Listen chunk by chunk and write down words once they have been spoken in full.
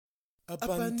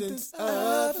Abundance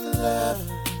of love,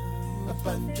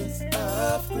 abundance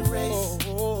of grace.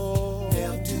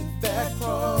 Nailed to that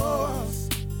cross,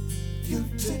 you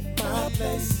took my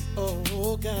place.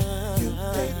 Oh God, you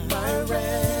paid my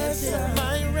ransom. Your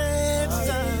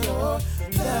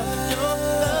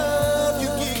love, you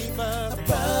gave us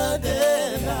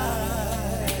abundant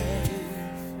life.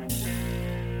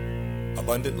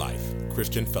 Abundant Life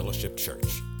Christian Fellowship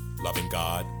Church, loving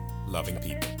God, loving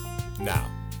people.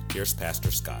 Now, here's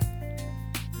Pastor Scott.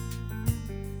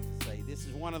 This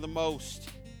is one of the most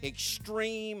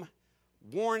extreme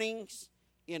warnings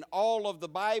in all of the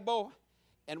Bible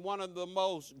and one of the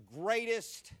most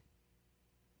greatest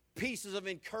pieces of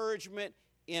encouragement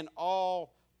in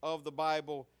all of the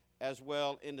Bible as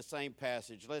well in the same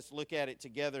passage. Let's look at it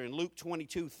together in Luke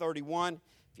 22:31.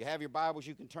 If you have your Bibles,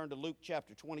 you can turn to Luke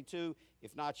chapter 22.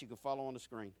 If not, you can follow on the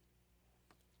screen.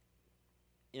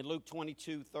 In Luke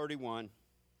 22:31,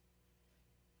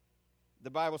 the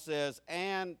Bible says,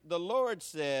 "And the Lord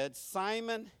said,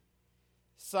 Simon,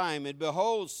 Simon,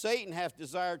 behold, Satan hath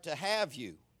desired to have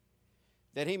you,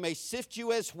 that he may sift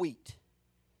you as wheat.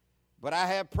 But I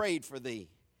have prayed for thee,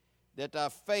 that thy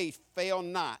faith fail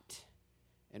not.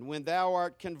 And when thou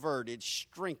art converted,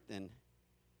 strengthen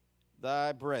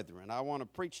thy brethren." I want to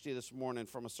preach to you this morning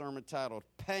from a sermon titled,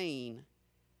 Pain,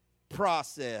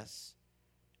 Process,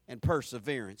 and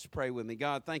Perseverance. Pray with me.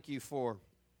 God, thank you for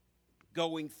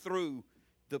going through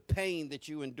the pain that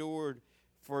you endured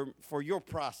for your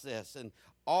process and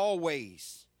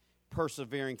always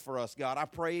persevering for us, God. I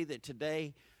pray that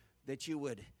today that you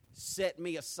would set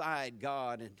me aside,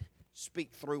 God, and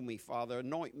speak through me, Father.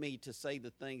 Anoint me to say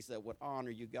the things that would honor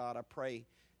you, God. I pray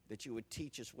that you would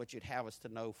teach us what you'd have us to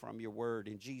know from your word.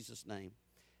 In Jesus' name,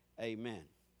 amen.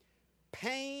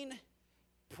 Pain,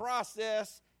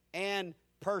 process, and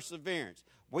perseverance.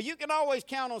 Well, you can always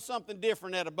count on something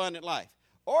different at Abundant Life.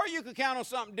 Or you could count on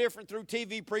something different through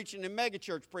TV preaching and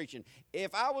megachurch preaching.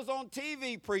 If I was on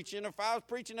TV preaching, if I was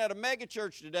preaching at a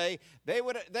megachurch today, they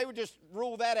would just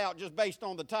rule that out just based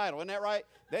on the title. Isn't that right?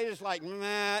 They just like,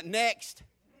 nah, next.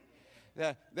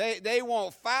 They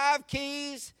want 5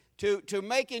 keys to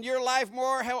making your life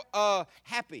more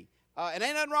happy. And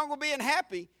ain't nothing wrong with being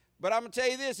happy, but I'm going to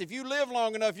tell you this. If you live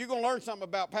long enough, you're going to learn something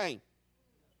about pain.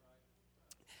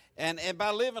 And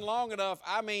by living long enough,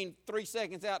 I mean 3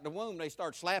 seconds out the womb, they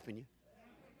start slapping you.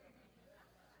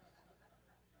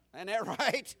 Ain't that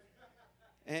right?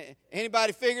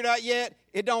 Anybody figured out yet?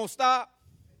 It don't stop.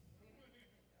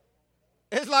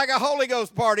 It's like a Holy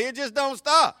Ghost party. It just don't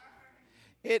stop.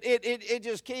 It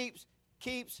just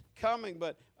keeps coming.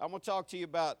 But I'm going to talk to you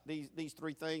about these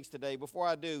 3 things today. Before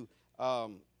I do,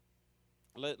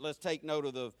 let's take note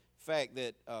of the fact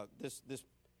that this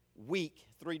week,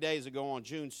 3 days ago on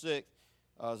June 6th,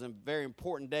 was a very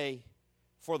important day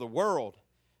for the world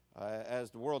as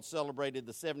the world celebrated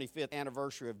the 75th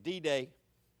anniversary of D-Day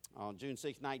on June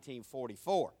 6,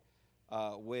 1944,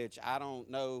 which I don't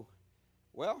know,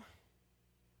 well,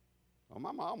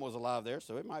 my mom was alive there,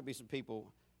 so it might be some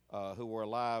people who were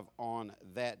alive on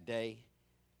that day.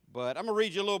 But I'm going to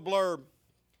read you a little blurb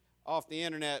off the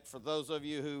internet for those of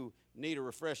you who need a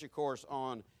refresher course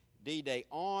on D-Day.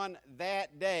 On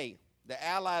that day, the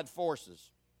Allied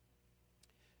forces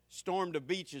stormed the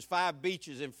beaches, 5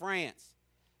 beaches in France,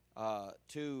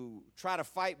 to try to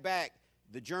fight back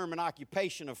the German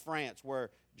occupation of France, where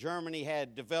Germany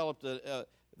had developed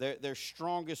their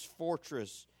strongest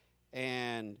fortress.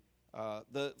 And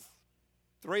the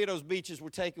 3 of those beaches were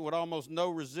taken with almost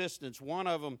no resistance. One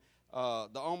of them,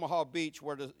 the Omaha Beach,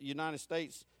 where the United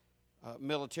States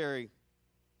military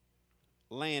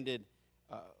landed,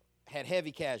 had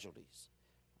heavy casualties.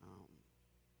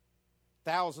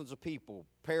 Thousands of people,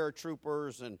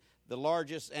 paratroopers, and the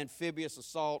largest amphibious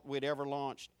assault we'd ever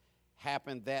launched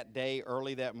happened that day,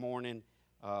 early that morning.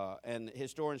 And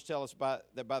historians tell us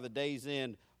that by the day's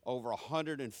end, over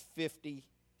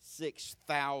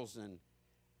 156,000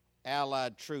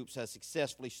 Allied troops had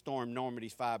successfully stormed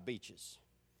Normandy's 5 beaches.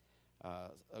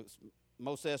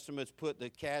 Most estimates put the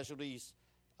casualties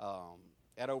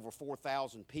at over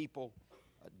 4,000 people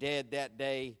dead that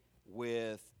day,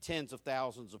 with tens of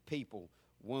thousands of people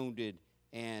wounded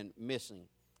and missing.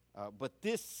 But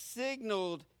this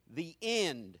signaled the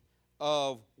end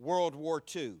of World War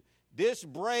II. This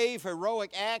brave,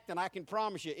 heroic act, and I can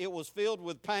promise you, it was filled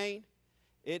with pain.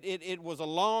 It was a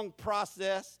long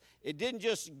process. It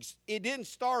didn't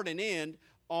start and end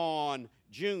on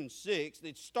June 6th.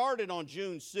 It started on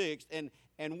June 6th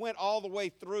and went all the way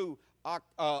through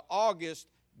August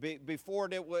before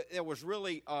there was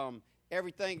really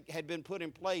everything had been put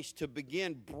in place to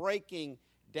begin breaking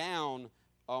down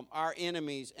our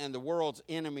enemies and the world's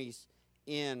enemies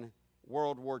in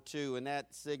World War II, and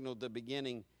that signaled the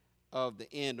beginning of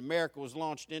the end. America was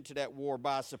launched into that war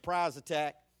by a surprise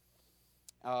attack,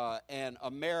 and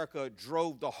America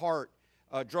drove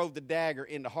the dagger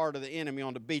in the heart of the enemy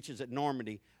on the beaches at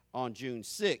Normandy on June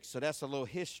 6th. So that's a little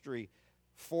history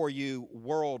for you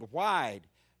worldwide.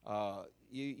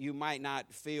 You might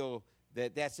not feel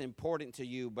that that's important to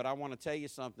you, but I want to tell you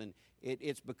something.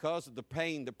 It's because of the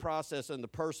pain, the process, and the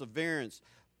perseverance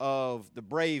of the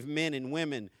brave men and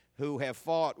women who have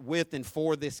fought with and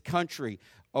for this country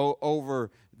over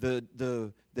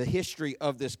the history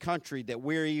of this country that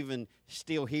we're even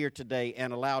still here today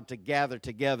and allowed to gather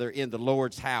together in the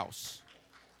Lord's house.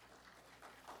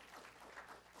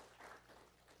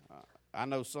 I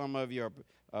know some of you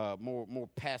are more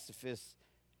pacifists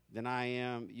than I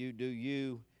am. You do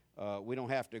you. We don't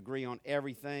have to agree on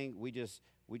everything. We just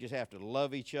have to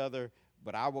love each other.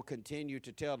 But I will continue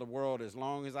to tell the world, as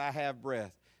long as I have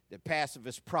breath, that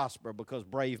pacifists prosper because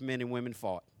brave men and women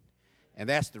fought. And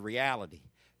that's the reality.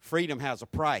 Freedom has a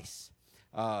price.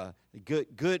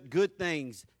 Good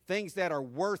things that are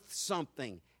worth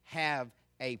something, have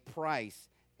a price.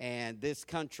 And this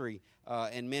country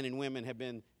and men and women have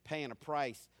been paying a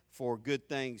price for good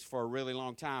things for a really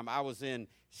long time. I was in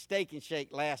Steak and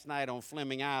Shake last night on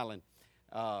Fleming Island.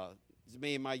 It's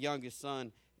me and my youngest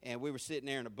son, and we were sitting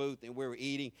there in a booth, and we were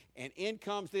eating, and in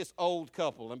comes this old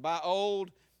couple. And by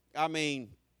old, I mean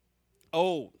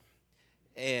old.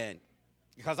 And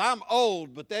because I'm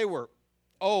old, but they were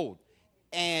old.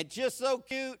 And just so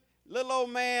cute, little old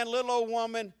man, little old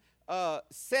woman,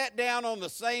 sat down on the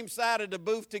same side of the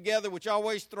booth together, which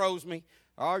always throws me.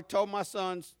 I already told my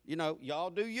sons, y'all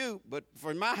do you, but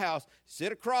for my house,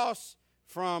 sit across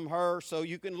from her so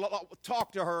you can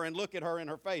talk to her and look at her in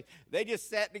her face. They just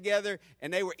sat together,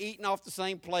 and they were eating off the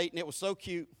same plate, and it was so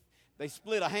cute. They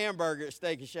split a hamburger at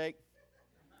Steak and Shake.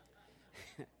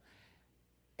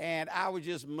 And I was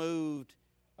just moved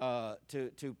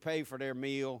to pay for their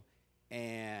meal,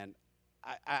 and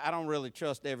I don't really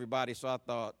trust everybody, so I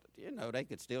thought, they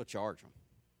could still charge them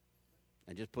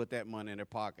and just put that money in their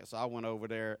pocket. So I went over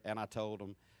there, and I told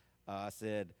them, I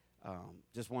said,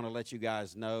 just want to let you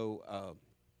guys know,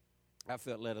 I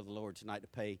felt led of the Lord tonight to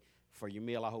pay for your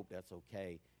meal. I hope that's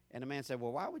okay. And the man said,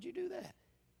 well, why would you do that?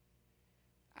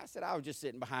 I said, I was just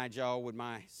sitting behind y'all with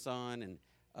my son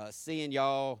and seeing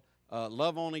y'all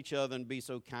love on each other and be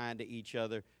so kind to each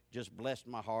other just blessed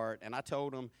my heart. And I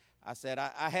told him, I said,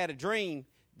 I had a dream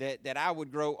that I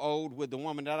would grow old with the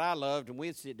woman that I loved, and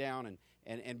we'd sit down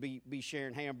and be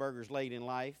sharing hamburgers late in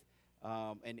life.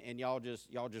 And y'all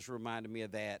just reminded me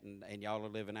of that, and y'all are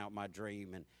living out my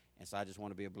dream, and so I just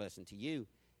want to be a blessing to you.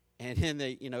 And then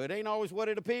it ain't always what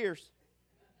it appears.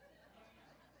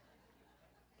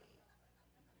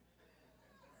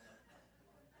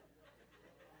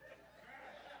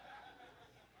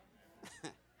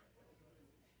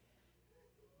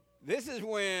 This is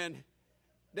when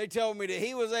they told me that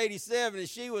he was 87 and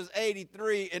she was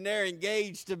 83, and they're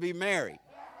engaged to be married.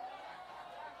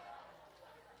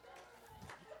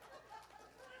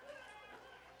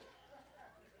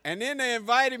 And then they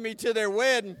invited me to their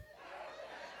wedding.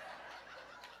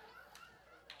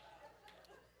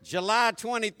 July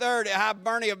 23rd at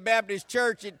Hibernia Baptist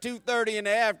Church at 2:30 in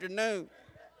the afternoon.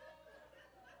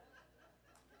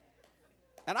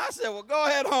 And I said, well, go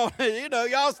ahead on.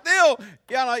 Y'all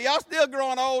still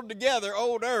growing old together,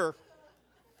 older.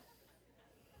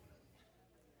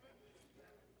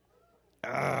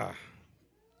 But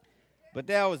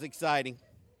that was exciting.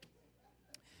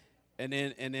 And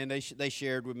then they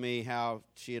shared with me how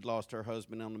she had lost her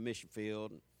husband on the mission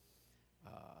field.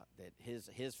 That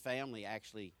his family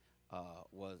actually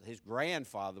his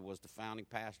grandfather was the founding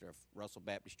pastor of Russell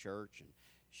Baptist Church, and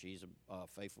she's a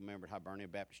faithful member at Hibernia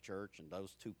Baptist Church. And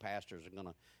those two pastors are going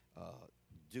to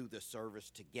do the service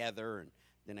together, and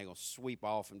then they're going to sweep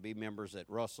off and be members at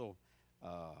Russell.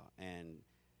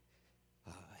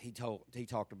 He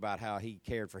talked about how he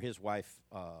cared for his wife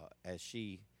as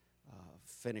she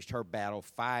finished her battle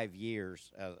 5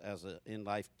 years as an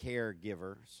in-life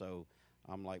caregiver. So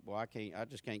I'm like, well, I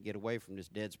just can't get away from this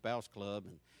Dead Spouse Club.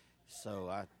 And so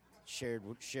I shared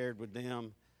with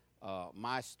them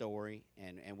my story,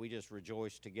 and we just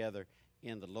rejoiced together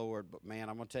in the Lord. But man,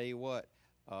 I'm gonna tell you what,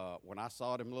 when I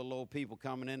saw them little old people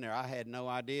coming in there, I had no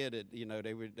idea that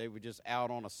they were just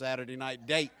out on a Saturday night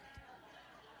date.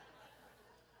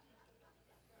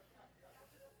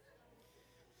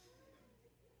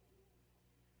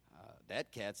 That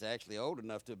cat's actually old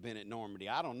enough to have been at Normandy.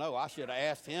 I don't know. I should have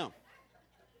asked him.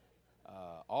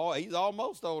 He's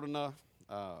almost old enough.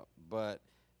 But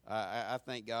I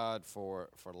thank God for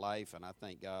life, and I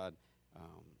thank God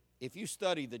if you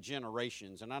study the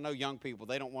generations, and I know young people,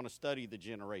 they don't want to study the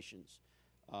generations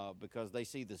because they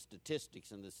see the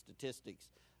statistics, and the statistics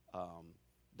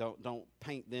don't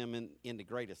paint them in the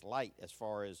greatest light as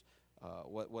far as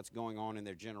what's going on in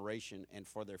their generation and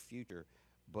for their future.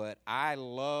 But I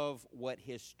love what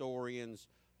historians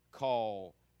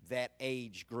call that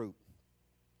age group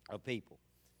of people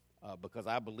because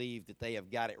I believe that they have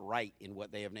got it right in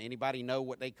what they have. Anybody know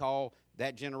what they call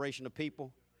that generation of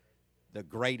people? The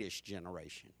greatest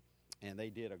generation. And they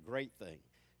did a great thing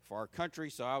for our country,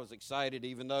 so I was excited,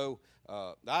 even though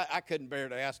I couldn't bear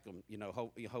to ask them,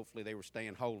 hopefully they were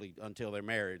staying holy until their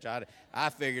marriage. I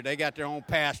figured they got their own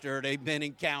pastor, they've been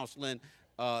in counseling,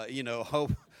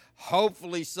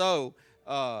 hopefully so.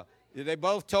 They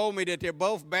both told me that they're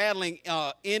both battling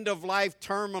end-of-life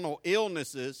terminal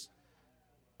illnesses,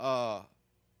 so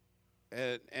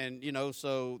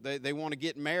they want to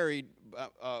get married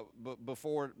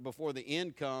before the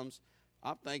end comes.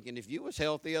 I'm thinking if you was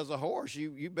healthy as a horse,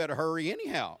 you better hurry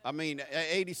anyhow. I mean,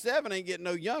 87 ain't getting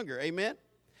no younger, amen?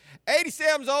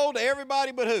 87's old to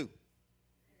everybody but who?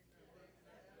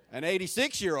 An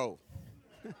 86-year-old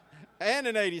and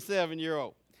an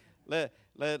 87-year-old.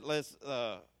 Let's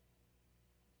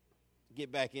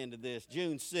get back into this.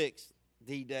 June 6th,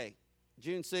 D-Day.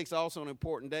 June 6th, also an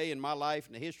important day in my life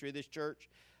and the history of this church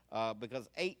because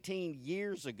 18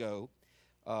 years ago,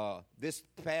 this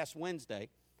past Wednesday,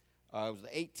 it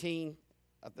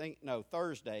was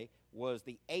Thursday was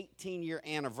the 18-year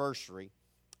anniversary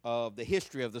of the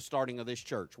history of the starting of this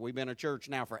church. We've been a church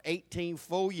now for 18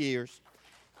 full years,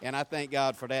 and I thank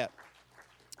God for that.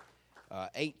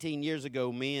 18 years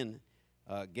ago, me and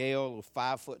Gail, a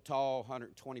 5 foot tall,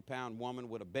 120-pound woman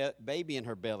with a baby in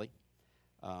her belly,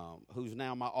 who's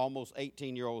now my almost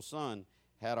 18-year-old son,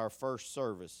 had our first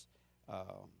service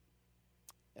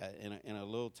in a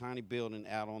little tiny building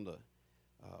out on the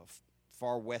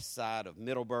far west side of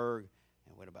Middleburg,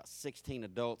 and with about 16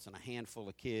 adults and a handful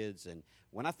of kids. And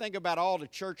when I think about all the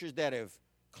churches that have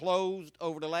closed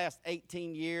over the last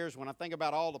 18 years, when I think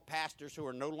about all the pastors who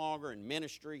are no longer in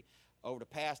ministry over the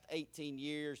past 18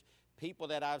 years, people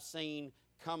that I've seen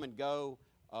come and go,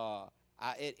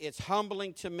 it's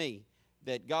humbling to me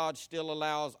that God still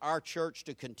allows our church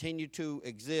to continue to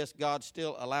exist. God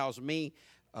still allows me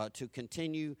to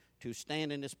continue to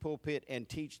stand in this pulpit and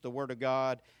teach the Word of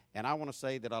God. And I want to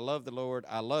say that I love the Lord,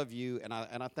 I love you, and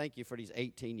I thank you for these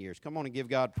 18 years. Come on and give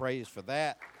God praise for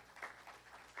that.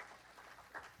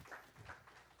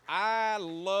 I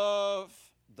love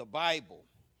the Bible.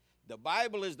 The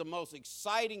Bible is the most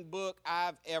exciting book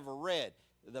I've ever read.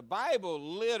 The Bible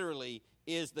literally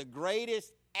is the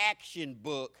greatest action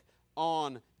book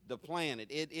on the planet.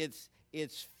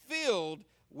 It's filled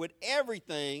with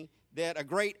everything that a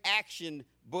great action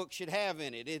book should have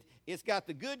in it. It's got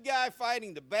the good guy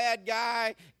fighting the bad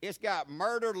guy. It's got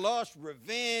murder, lust,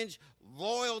 revenge,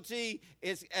 loyalty.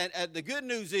 And the good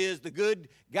news is the good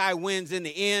guy wins in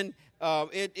the end.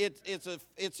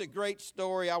 It's a great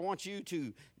story. I want you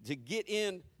to get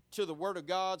into the Word of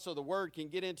God so the Word can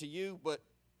get into you. But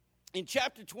in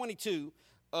chapter 22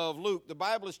 of Luke, the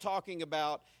Bible is talking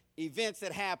about events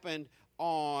that happened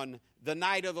on the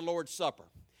night of the Lord's Supper.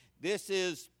 This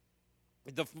is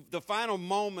the final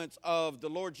moments of the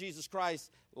Lord Jesus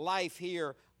Christ's life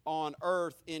here on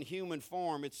earth in human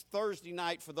form. It's Thursday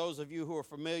night for those of you who are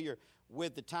familiar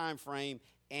with the time frame.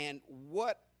 And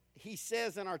what he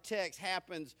says in our text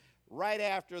happens right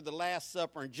after the Last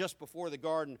Supper and just before the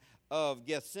Garden of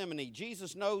Gethsemane.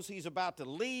 Jesus knows he's about to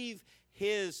leave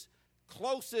his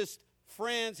closest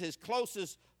friends, his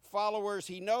closest followers.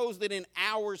 He knows that in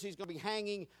hours he's going to be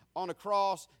hanging on a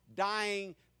cross,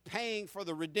 dying, paying for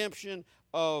the redemption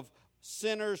of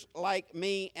sinners like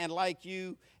me and like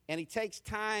you. And he takes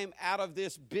time out of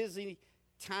this busy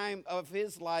time of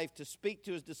his life to speak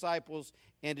to his disciples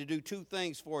and to do two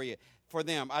things for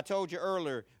them. I told you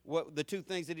earlier what the two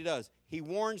things that he does. He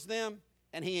warns them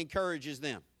and he encourages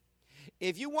them.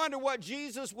 If you wonder what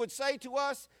Jesus would say to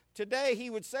us today, he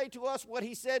would say to us what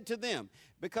he said to them,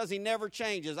 because he never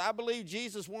changes. I believe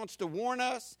Jesus wants to warn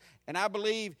us, and I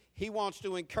believe he wants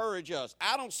to encourage us.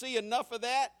 I don't see enough of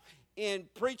that in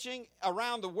preaching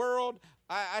around the world.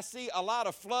 I see a lot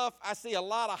of fluff. I see a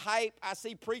lot of hype. I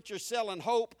see preachers selling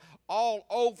hope all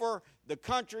over the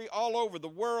country, all over the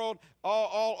world,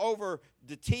 all over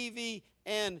the TV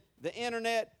and the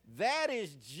internet. That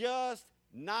is just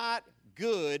not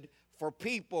good for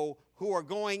people who are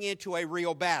going into a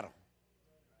real battle.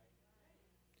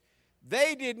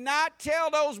 They did not tell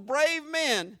those brave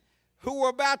men who were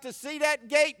about to see that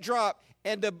gate drop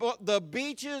and the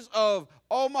beaches of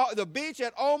Omaha, the beach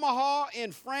at Omaha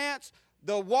in France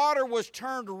the water was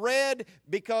turned red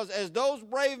because as those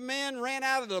brave men ran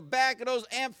out of the back of those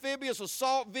amphibious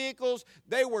assault vehicles,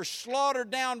 they were slaughtered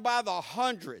down by the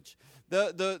hundreds.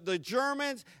 The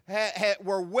Germans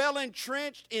were well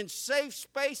entrenched in safe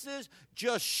spaces,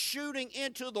 just shooting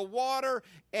into the water,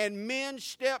 and men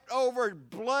stepped over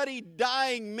bloody,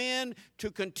 dying men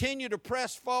to continue to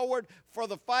press forward for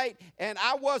the fight. And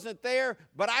I wasn't there,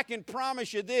 but I can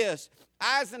promise you this.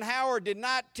 Eisenhower did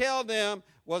not tell them,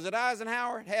 was it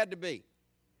Eisenhower? It had to be.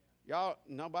 Y'all,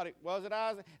 nobody, was it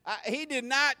Eisenhower? He did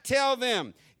not tell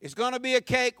them, it's going to be a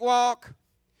cakewalk.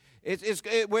 It's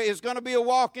going to be a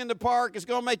walk in the park. It's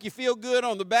going to make you feel good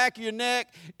on the back of your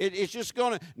neck. It's just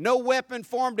going to, no weapon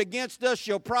formed against us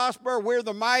shall prosper. We're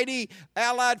the mighty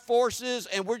Allied forces,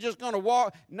 and we're just going to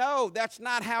walk. No, that's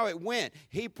not how it went.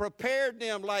 He prepared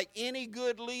them like any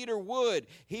good leader would.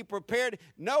 He prepared.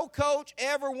 No coach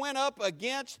ever went up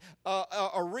against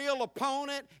a real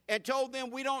opponent and told them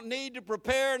we don't need to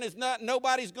prepare and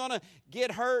nobody's going to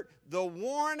get hurt. The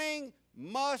warning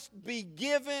must be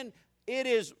given. It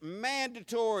is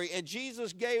mandatory, and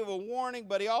Jesus gave a warning,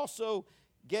 but he also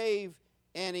gave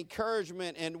an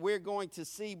encouragement, and we're going to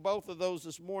see both of those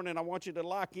this morning. I want you to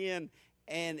lock in,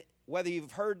 and whether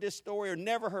you've heard this story or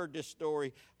never heard this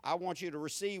story, I want you to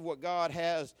receive what God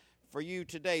has for you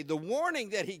today. The warning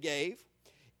that he gave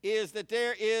is that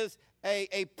there is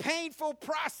a painful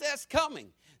process coming.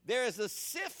 There is a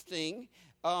sifting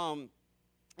coming,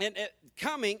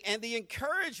 and the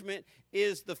encouragement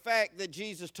is the fact that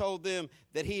Jesus told them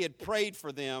that he had prayed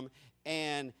for them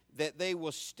and that they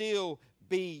will still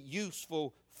be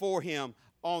useful for him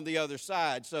on the other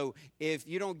side. So if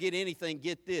you don't get anything,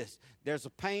 get this. There's a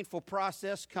painful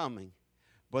process coming,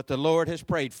 but the Lord has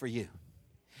prayed for you.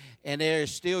 And there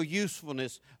is still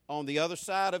usefulness on the other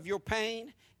side of your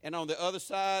pain and on the other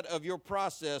side of your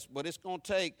process, but it's going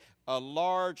to take a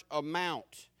large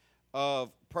amount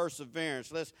of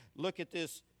perseverance. Let's look at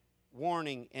this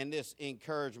warning and this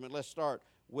encouragement. Let's start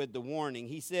with the warning.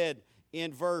 He said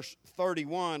in verse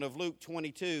 31 of Luke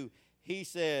 22, he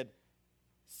said,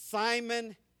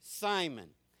 Simon, Simon.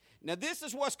 Now this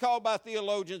is what's called by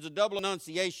theologians a double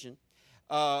enunciation.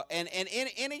 And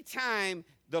any time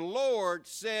the Lord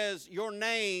says your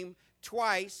name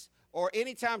twice, or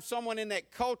anytime someone in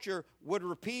that culture would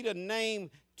repeat a name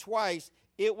twice,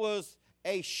 it was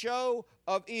a show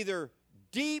of either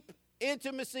deep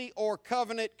intimacy or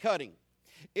covenant cutting.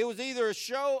 It was either a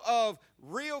show of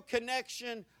real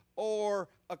connection or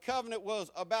a covenant was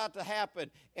about to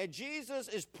happen. And Jesus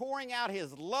is pouring out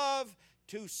his love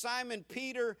to Simon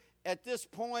Peter at this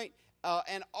point,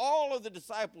 and all of the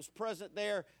disciples present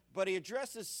there, but he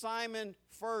addresses Simon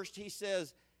first. He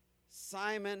says,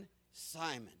 Simon,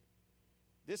 Simon.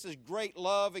 This is great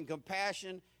love and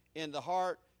compassion in the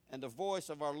heart and the voice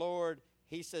of our Lord.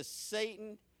 He says,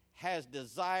 Satan has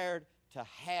desired to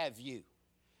have you,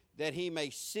 that he may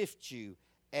sift you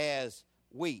as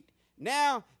wheat.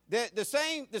 Now, the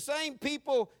same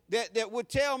people that would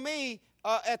tell me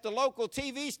at the local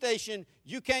TV station,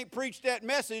 you can't preach that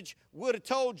message, would have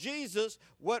told Jesus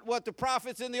what the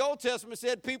prophets in the Old Testament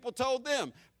said people told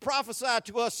them. Prophesy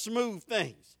to us smooth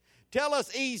things. Tell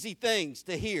us easy things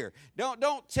to hear.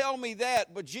 Don't tell me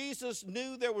that, but Jesus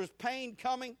knew there was pain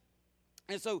coming.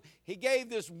 And so he gave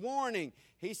this warning.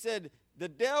 He said, the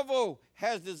devil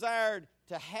has desired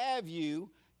to have you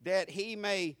that he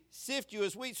may sift you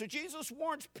as wheat. So Jesus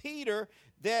warns Peter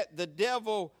that the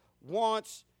devil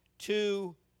wants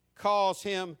to cause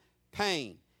him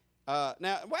pain. Now,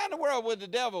 why in the world would the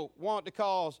devil want to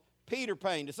cause Peter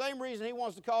pain? The same reason he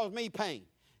wants to cause me pain.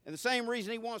 And the same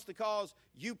reason he wants to cause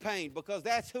you pain, because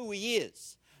that's who he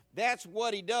is. That's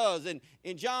what he does. And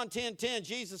in John 10:10,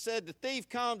 Jesus said, the thief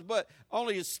comes but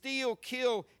only to steal,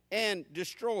 kill, and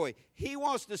destroy. He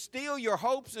wants to steal your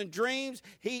hopes and dreams.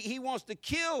 He wants to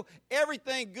kill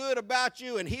everything good about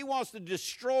you, and he wants to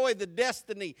destroy the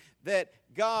destiny that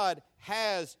God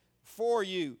has for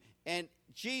you. And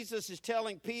Jesus is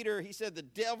telling Peter, he said, the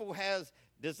devil has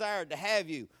desired to have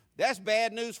you. That's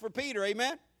bad news for Peter,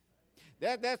 amen?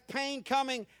 That's pain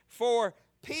coming for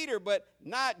Peter, but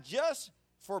not just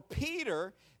for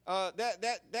Peter.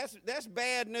 That's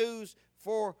bad news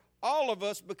for all of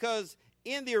us, because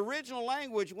in the original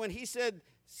language, when he said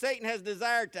Satan has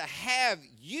desired to have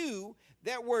you,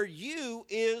 that word you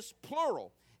is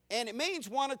plural. And it means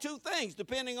one of two things,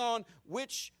 depending on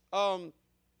which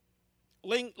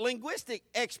linguistic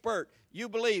expert you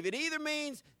believe. It either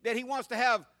means that he wants to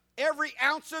have every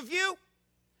ounce of you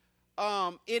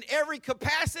in every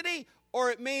capacity,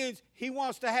 or it means he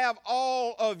wants to have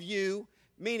all of you,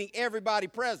 meaning everybody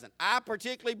present. I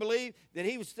particularly believe that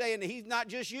he was saying that he's not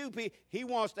just you, he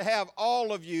wants to have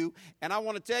all of you. And I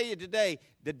want to tell you today,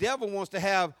 the devil wants to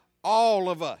have all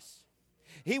of us.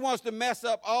 He wants to mess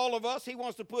up all of us. He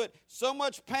wants to put so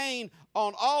much pain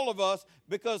on all of us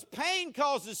because pain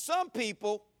causes some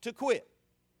people to quit.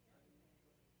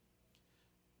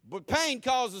 But pain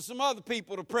causes some other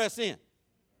people to press in.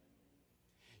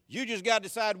 You just got to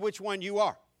decide which one you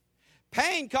are.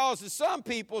 Pain causes some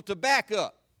people to back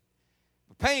up.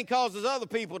 But pain causes other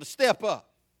people to step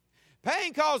up.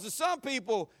 Pain causes some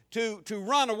people to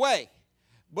run away.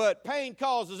 But pain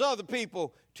causes other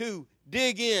people to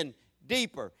dig in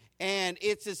deeper. And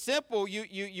it's as simple.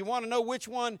 You want to know which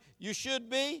one you should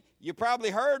be? You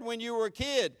probably heard when you were a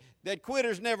kid that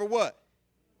quitters never what?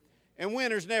 And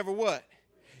winners never what?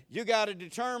 You got to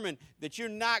determine that you're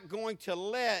not going to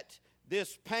let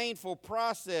this painful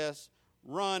process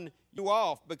run you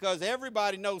off, because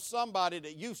everybody knows somebody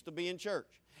that used to be in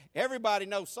church. Everybody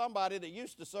knows somebody that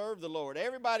used to serve the Lord.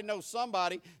 Everybody knows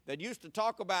somebody that used to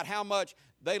talk about how much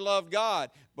they loved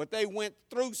God, but they went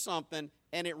through something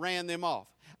and it ran them off.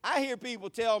 I hear people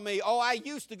tell me, oh, I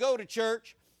used to go to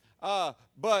church,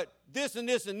 but this and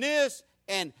this and this,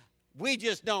 and we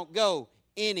just don't go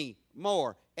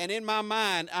anymore. And in my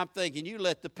mind, I'm thinking, you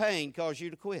let the pain cause you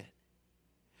to quit.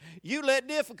 You let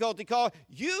difficulty cause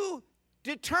you.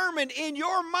 Determined in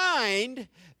your mind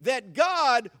that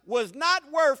God was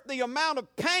not worth the amount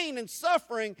of pain and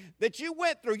suffering that you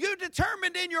went through. You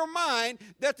determined in your mind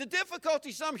that the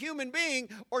difficulty some human being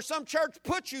or some church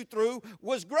put you through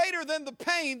was greater than the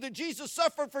pain that Jesus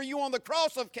suffered for you on the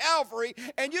cross of Calvary,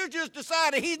 and you just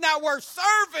decided he's not worth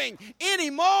serving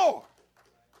anymore.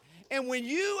 And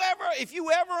if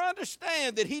you ever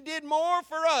understand that he did more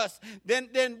for us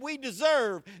than we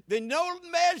deserve, then no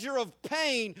measure of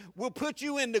pain will put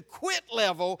you into quit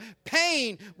level.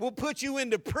 Pain will put you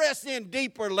into press in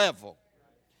deeper level.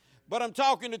 But I'm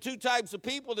talking to two types of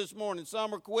people this morning.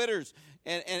 Some are quitters,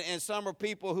 and some are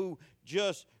people who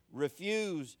just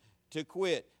refuse to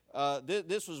quit.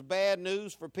 This was bad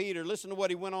news for Peter. Listen to what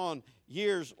he went on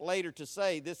years later to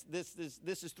say. This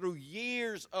is through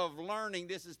years of learning.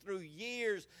 This is through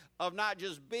years of not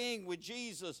just being with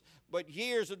Jesus, but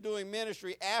years of doing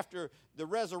ministry after the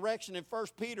resurrection. In 1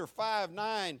 Peter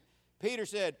 5:9, Peter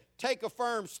said, take a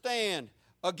firm stand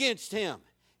against him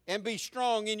and be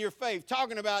strong in your faith.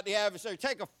 Talking about the adversary.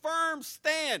 Take a firm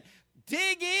stand.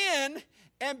 Dig in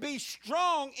and be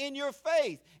strong in your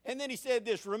faith. And then he said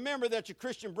this, remember that your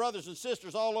Christian brothers and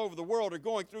sisters all over the world are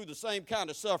going through the same kind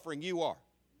of suffering you are.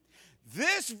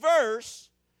 This verse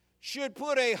should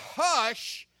put a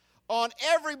hush on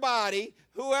everybody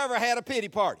who ever had a pity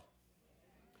party.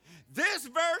 This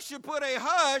verse should put a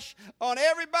hush on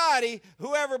everybody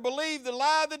who ever believed the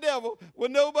lie of the devil. Well,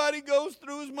 nobody goes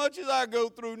through as much as I go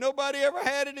through. Nobody ever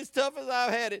had it as tough as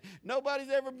I've had it. Nobody's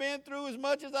ever been through as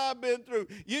much as I've been through.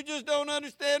 You just don't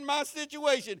understand my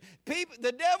situation.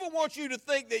 The devil wants you to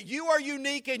think that you are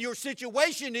unique and your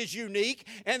situation is unique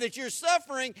and that your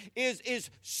suffering is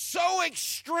so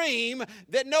extreme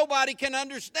that nobody can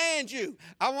understand you.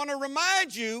 I want to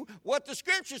remind you what the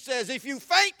scripture says. If you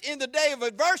faint in the day of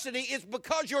adversity, it's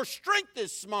because your strength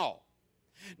is small.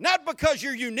 Not because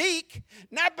you're unique,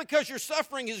 not because your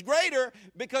suffering is greater,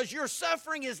 because your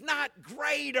suffering is not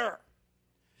greater.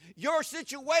 Your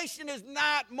situation is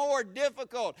not more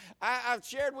difficult. I've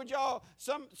shared with y'all,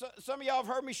 some of y'all have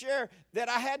heard me share that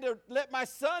I had to let my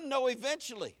son know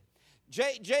eventually.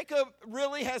 Jacob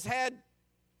really has had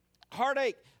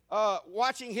heartache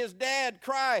watching his dad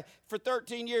cry for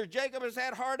 13 years. Jacob has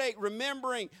had heartache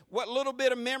remembering what little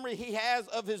bit of memory he has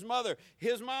of his mother.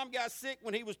 His mom got sick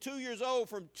when he was 2 years old.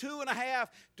 From 2.5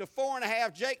 to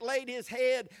 4.5, Jake laid his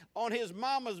head on his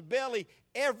mama's belly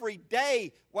every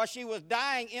day while she was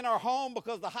dying in our home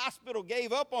because the hospital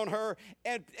gave up on her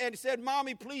and said,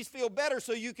 Mommy, please feel better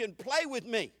so you can play with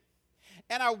me.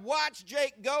 And I watched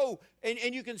Jake go, and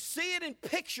you can see it in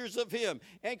pictures of him.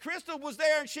 And Crystal was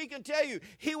there, and she can tell you,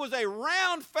 he was a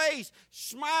round-faced,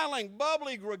 smiling,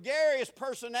 bubbly, gregarious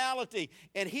personality.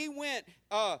 And he went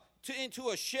into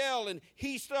a shell, and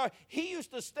he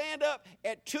used to stand up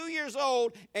at 2 years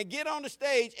old and get on the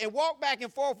stage and walk back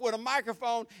and forth with a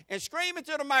microphone and scream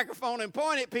into the microphone and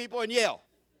point at people and yell.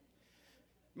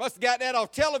 Must have got that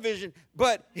off television,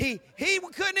 but he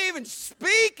couldn't even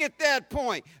speak at that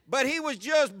point. But he was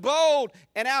just bold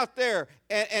and out there,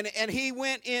 and he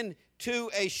went into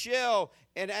a shell.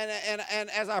 And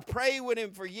as I prayed with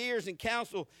him for years and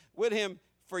counseled with him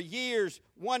for years,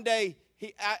 one day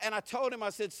I told him, I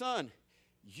said, son,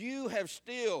 you have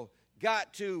still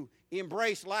got to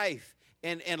embrace life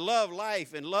and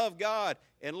love God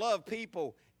and love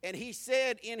people. And he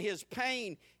said in his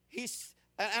pain,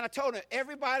 and I told him,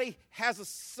 everybody has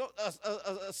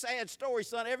a sad story,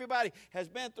 son. Everybody has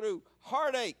been through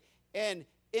heartache. And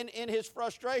in his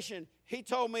frustration, he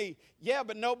told me, yeah,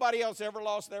 but nobody else ever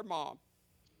lost their mom.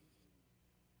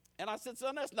 And I said,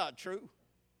 son, that's not true.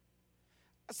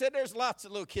 I said, there's lots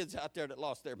of little kids out there that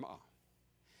lost their mom.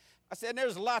 I said,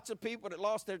 there's lots of people that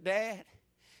lost their dad.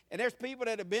 And there's people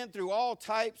that have been through all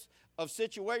types of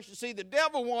situations. See, the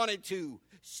devil wanted to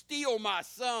steal my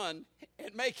son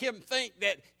and make him think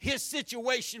that his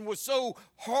situation was so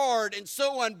hard and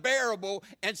so unbearable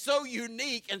and so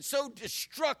unique and so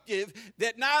destructive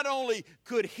that not only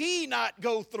could he not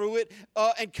go through it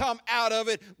and come out of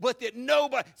it, but that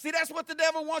nobody. See, that's what the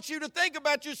devil wants you to think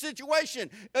about your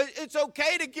situation. It's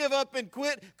okay to give up and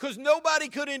quit because nobody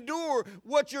could endure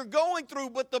what you're going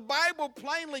through. But the Bible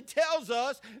plainly tells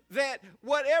us that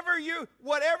whatever you're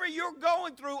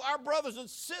going through, our brothers and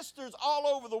sisters all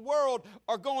over the world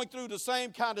are going through the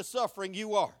same kind of suffering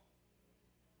you are.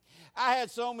 I had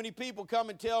so many people come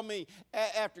and tell me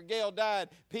after Gail died,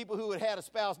 people who had a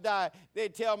spouse die,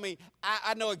 they'd tell me,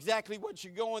 I know exactly what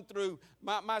you're going through.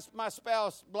 My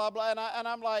spouse, blah, blah. And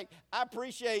I'm like, I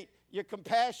appreciate your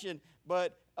compassion,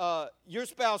 but your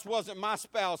spouse wasn't my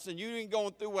spouse, and you ain't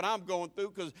going through what I'm going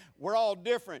through because we're all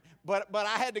different. But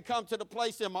I had to come to the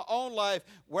place in my own life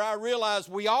where I realized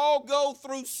we all go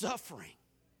through suffering.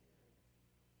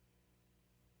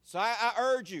 So I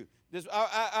urge you,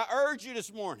 I urge you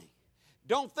this morning,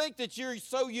 don't think that you're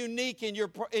so unique in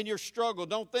your struggle.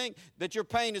 Don't think that your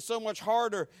pain is so much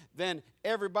harder than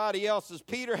everybody else's.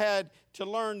 Peter had to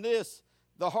learn this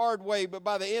the hard way, but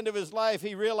by the end of his life,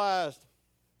 he realized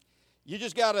you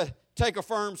just got to take a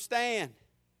firm stand.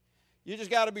 You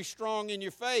just got to be strong in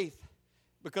your faith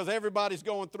because everybody's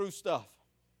going through stuff.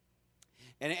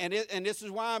 And this is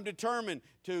why I'm determined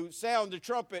to sound the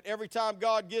trumpet every time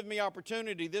God gives me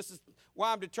opportunity. This is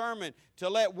why I'm determined to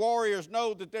let warriors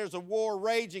know that there's a war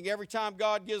raging every time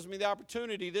God gives me the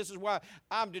opportunity. This is why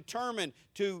I'm determined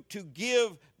to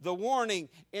give the warning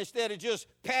instead of just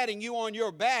patting you on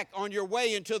your back on your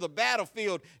way into the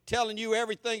battlefield, telling you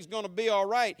everything's going to be all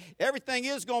right. Everything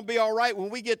is going to be all right when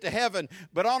we get to heaven.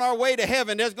 But on our way to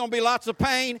heaven, there's going to be lots of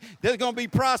pain. There's going to be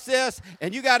process,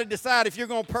 and you got to decide if you're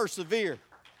going to persevere.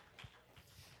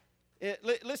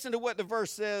 Listen to what the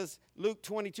verse says, Luke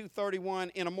 22:31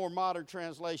 in a more modern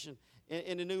translation.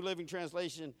 In the New Living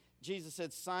Translation, Jesus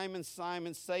said, Simon,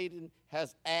 Simon, Satan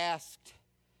has asked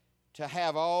to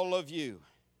have all of you,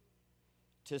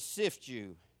 to sift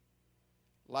you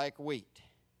like wheat.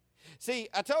 See,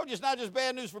 I told you it's not just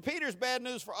bad news for Peter, it's bad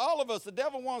news for all of us. The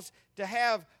devil wants to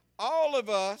have all of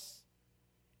us,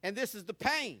 and this is the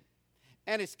pain,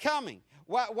 and it's coming.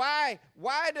 Why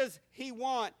does he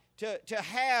want to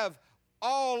have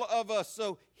all of us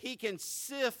so he can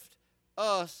sift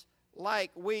us like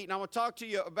wheat? And I'm going to talk to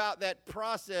you about that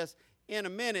process in a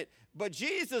minute. But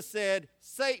Jesus said,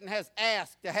 Satan has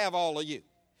asked to have all of you.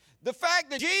 The fact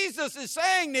that Jesus is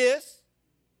saying this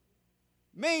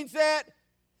means that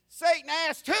Satan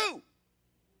asked who?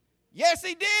 Yes,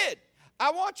 he did.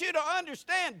 I want you to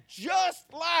understand,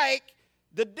 just like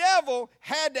the devil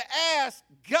had to ask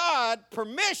God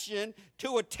permission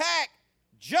to attack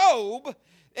Job,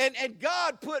 and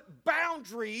God put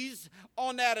boundaries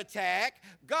on that attack.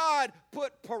 God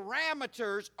put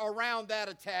parameters around that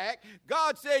attack.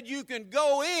 God said you can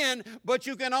go in, but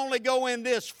you can only go in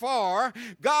this far.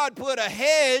 God put a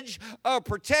hedge of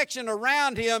protection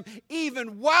around him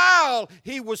even while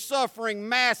he was suffering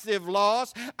massive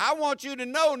loss. I want you to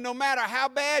know, no matter how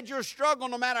bad your struggle,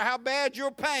 no matter how bad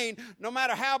your pain, no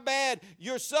matter how bad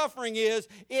your suffering is,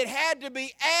 it had to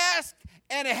be asked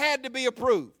and it had to be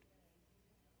approved.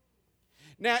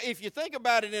 Now, if you think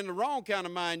about it in the wrong kind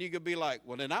of mind, you could be like,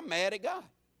 well, then I'm mad at God.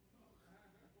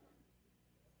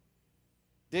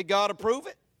 Did God approve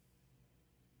it?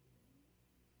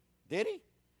 Did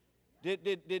he?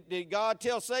 Did God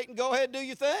tell Satan, go ahead and do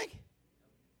your thing?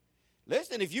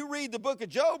 Listen, if you read the book of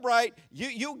Job right,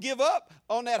 you'll give up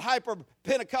on that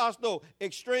hyper-Pentecostal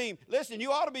extreme. Listen,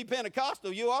 you ought to be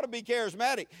Pentecostal. You ought to be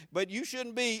charismatic. But you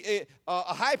shouldn't be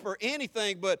a hyper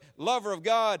anything but lover of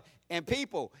God and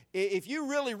people. If you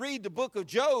really read the book of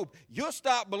Job, you'll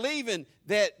stop believing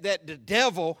that the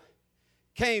devil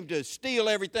came to steal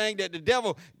everything, that the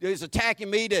devil is attacking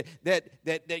me,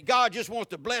 that God just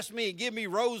wants to bless me and give me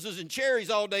roses and cherries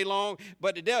all day long.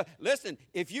 But the devil, listen,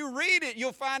 if you read it,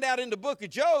 you'll find out in the book of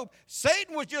Job,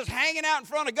 Satan was just hanging out in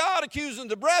front of God accusing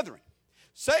the brethren.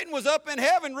 Satan was up in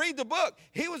heaven. Read the book.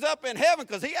 He was up in heaven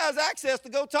because he has access to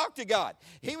go talk to God.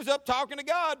 He was up talking to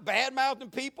God,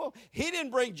 bad-mouthing people. He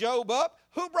didn't bring Job up.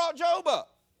 Who brought Job up?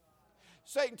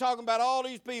 Satan talking about all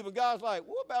these people. God's like,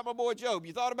 what about my boy Job?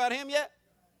 You thought about him yet?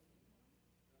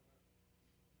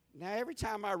 Now, every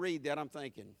time I read that, I'm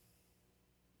thinking,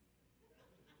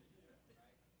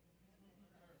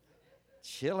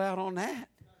 chill out on that.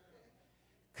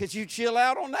 Could you chill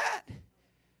out on that?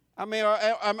 I mean,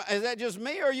 is that just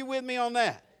me, or are you with me on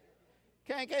that?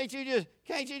 Can't you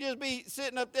just be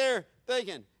sitting up there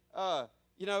thinking,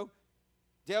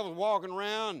 devil's walking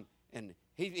around and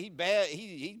he's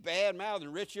bad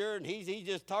mouthing Richard, and he's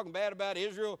just talking bad about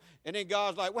Israel, and then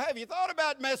God's like, well, have you thought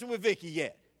about messing with Vicky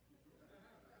yet?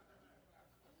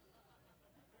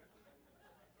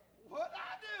 What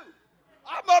I do?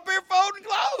 I'm up here folding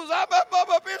clothes. I'm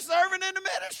up here serving in the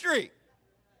ministry.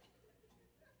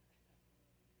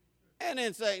 And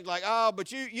then Satan's like, oh,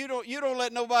 but you don't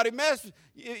let nobody mess.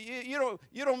 You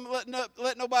don't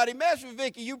let nobody mess with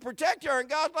Vicky. You protect her. And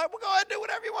God's like, well, go ahead and do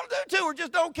whatever you want to do to her.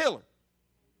 Just don't kill her.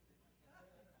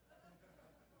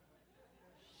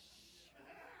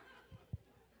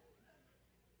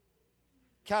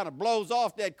 Kind of blows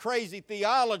off that crazy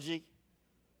theology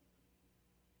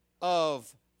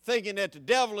of thinking that the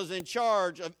devil is in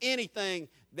charge of anything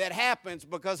that happens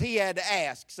because he had to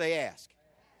ask. Say ask.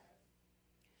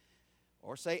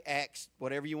 Or say axe,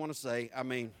 whatever you want to say. I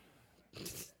mean,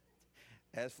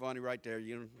 that's funny right there.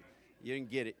 You didn't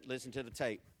get it. Listen to the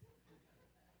tape.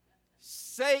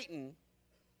 Satan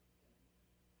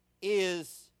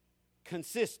is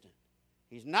consistent.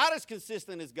 He's not as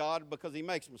consistent as God because he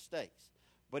makes mistakes,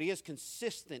 but he is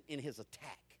consistent in his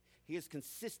attack. He is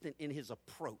consistent in his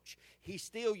approach. He's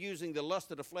still using the lust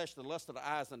of the flesh, the lust of the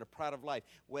eyes, and the pride of life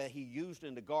where he used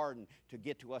in the garden to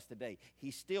get to us today.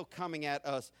 He's still coming at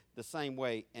us the same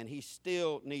way, and he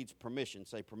still needs permission.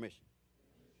 Say permission.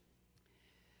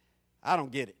 I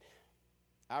don't get it.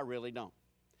 I really don't.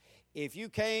 If you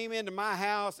came into my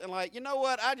house and like, you know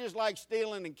what, I just like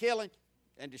stealing and killing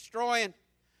and destroying,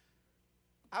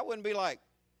 I wouldn't be like,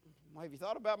 well, have you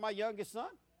thought about my youngest son?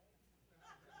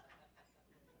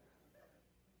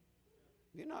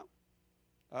 You know,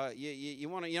 you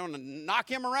want to knock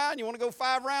him around? You want to go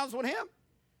 5 rounds with him?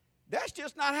 That's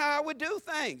just not how I would do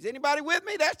things. Anybody with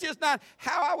me? That's just not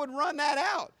how I would run that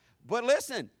out. But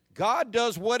listen, God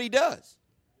does what he does,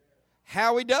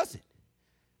 how he does it.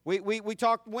 We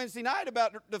talked Wednesday night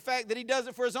about the fact that he does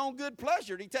it for his own good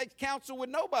pleasure. He takes counsel with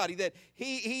nobody, that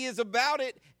he is about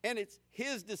it, and it's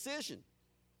his decision.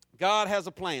 God has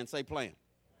a plan. Say plan.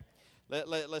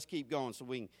 Let's keep going so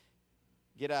we can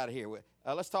get out of here.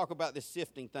 Let's talk about this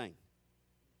sifting thing.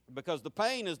 Because the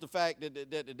pain is the fact that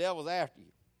the devil's after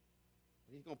you.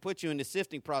 He's going to put you in the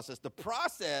sifting process. The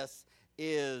process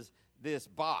is this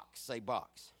box. Say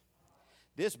box.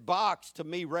 This box to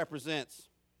me represents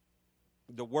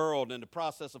the world and the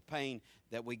process of pain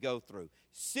that we go through.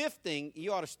 Sifting,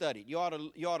 you ought to study it. You ought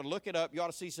to look it up. You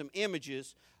ought to see some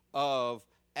images of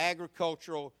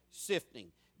agricultural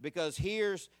sifting. Because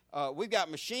we've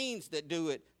got machines that do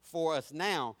it for us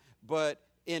now, but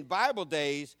in Bible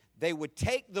days, they would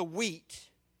take the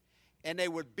wheat and they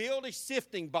would build a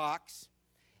sifting box,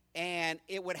 and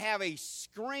it would have a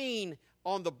screen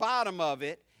on the bottom of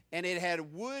it, and it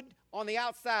had wood on the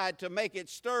outside to make it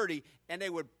sturdy, and they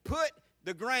would put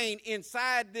the grain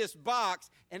inside this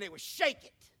box, and they would shake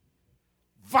it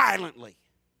violently.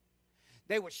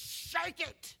 They would shake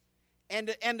it.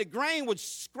 And the grain would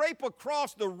scrape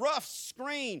across the rough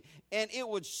screen, and it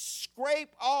would scrape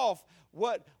off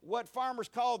what farmers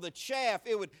call the chaff.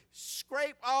 It would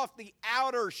scrape off the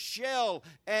outer shell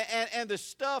and the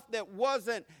stuff that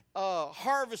wasn't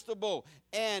harvestable.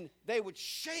 And they would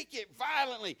shake it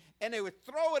violently, and they would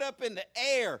throw it up in the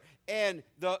air, and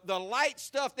the light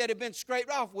stuff that had been scraped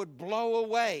off would blow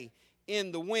away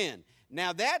in the wind.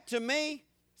 Now that, to me,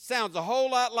 sounds a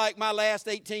whole lot like my last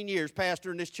 18 years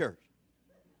pastoring this church.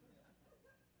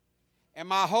 And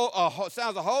my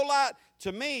sounds a whole lot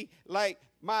to me like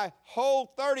my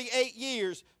whole 38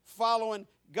 years following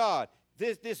God.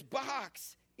 This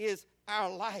box is our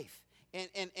life. And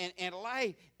in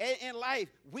life,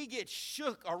 we get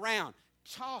shook around,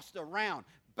 tossed around,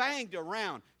 banged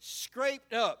around,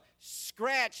 scraped up,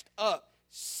 scratched up,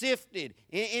 sifted.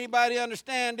 Anybody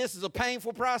understand this is a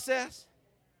painful process?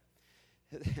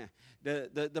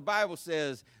 The Bible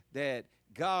says that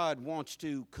God wants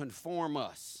to conform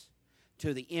us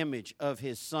to the image of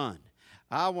his Son.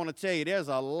 I want to tell you, there's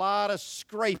a lot of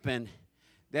scraping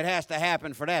that has to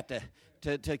happen for that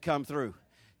to come through.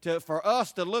 For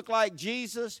us to look like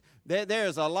Jesus,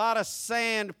 there's a lot of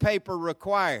sandpaper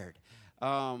required.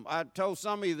 I told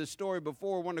some of you the story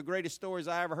before. One of the greatest stories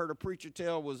I ever heard a preacher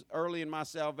tell was early in my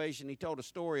salvation. He told a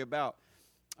story about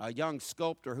a young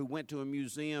sculptor who went to a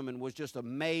museum and was just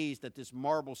amazed at this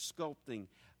marble sculpting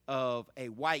of a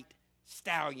white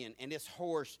stallion, and this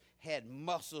horse had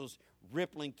muscles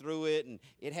rippling through it, and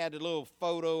it had a little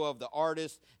photo of the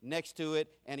artist next to it,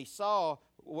 and he saw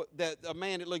that a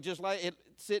man that looked just like it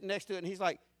sitting next to it, and he's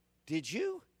like, "Did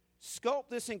you sculpt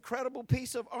this incredible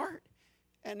piece of art?"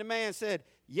 And the man said,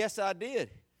 "Yes, I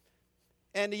did."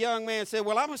 And the young man said,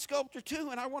 "Well, I'm a sculptor too,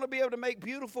 and I want to be able to make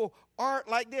beautiful art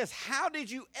like this. How did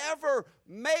you ever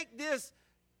make this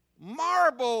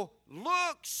marble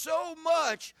look so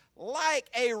much like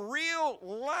a real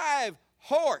live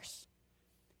horse?"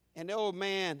 And the old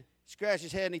man scratched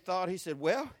his head and he thought, he said,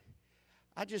 "Well,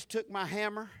 I just took my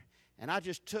hammer and I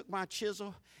just took my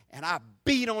chisel and I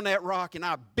beat on that rock and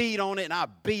I beat on it and I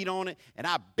beat on it and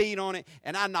I beat on it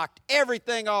and I knocked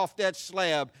everything off that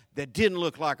slab that didn't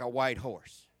look like a white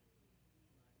horse."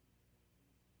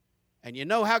 And you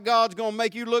know how God's going to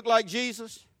make you look like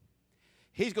Jesus?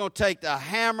 He's going to take the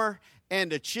hammer and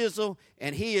the chisel,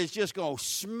 and he is just going to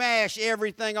smash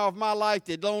everything off my life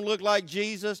that don't look like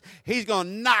Jesus. He's going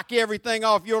to knock everything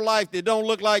off your life that don't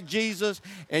look like Jesus.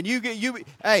 And you can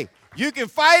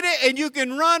fight it and you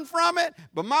can run from it,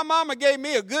 but my mama gave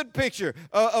me a good picture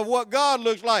of what God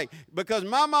looks like. Because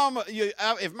my mama,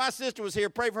 if my sister was here,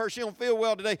 pray for her, she don't feel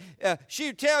well today,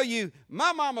 she'd tell you,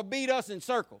 my mama beat us in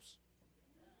circles.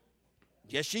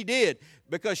 Yes, she did,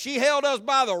 because she held us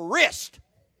by the wrist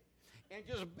and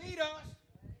just beat us.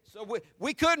 So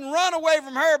we couldn't run away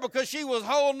from her because she was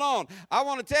holding on. I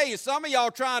want to tell you, some of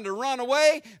y'all trying to run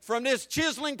away from this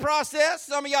chiseling process.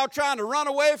 Some of y'all trying to run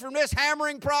away from this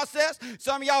hammering process.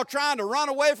 Some of y'all trying to run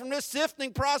away from this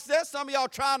sifting process. Some of y'all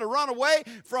trying to run away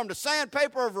from the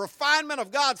sandpaper of refinement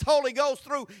of God's Holy Ghost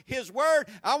through His Word.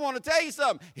 I want to tell you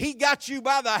something. He got you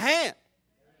by the hand.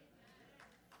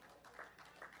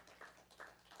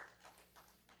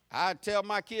 I tell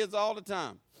my kids all the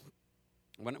time,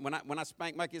 when I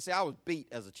spank my kids, see, I was beat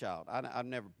as a child. I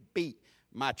never beat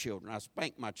my children. I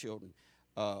spanked my children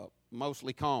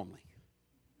mostly calmly.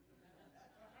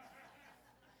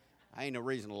 I ain't no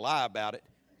reason to lie about it.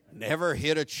 Never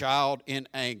hit a child in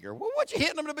anger. Well, what you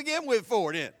hitting them to begin with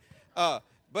for then?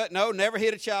 But no, never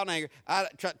hit a child in anger. I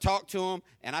talk to them,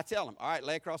 and I tell them, all right,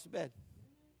 lay across the bed.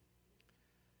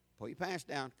 Pull your pants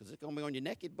down, because it's going to be on your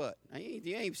naked butt. Now,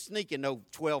 you ain't sneaking no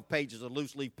 12 pages of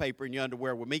loose leaf paper in your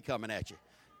underwear with me coming at you.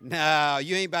 No,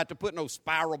 you ain't about to put no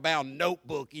spiral-bound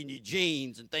notebook in your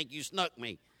jeans and think you snuck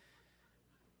me.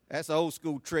 That's an old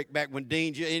school trick back when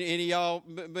Dean, any of y'all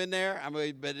been there? I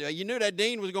mean, but you knew that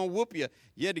Dean was going to whoop you.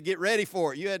 You had to get ready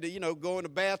for it. You had to, go in the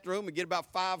bathroom and get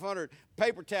about 500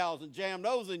 paper towels and jam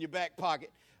those in your back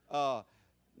pocket. Butt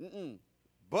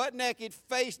naked,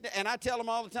 face, and I tell them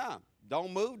all the time,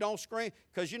 don't move, don't scream.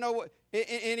 Because you know what?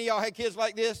 Any of y'all had kids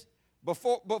like this?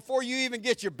 Before you even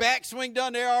get your back swing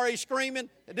done, they're already screaming.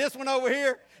 This one over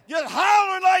here, just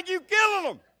hollering like you killing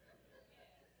them.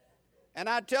 And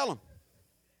I tell them,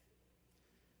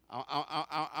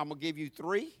 I'm going to give you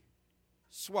 3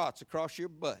 swats across your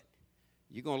butt.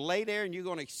 You're going to lay there and you're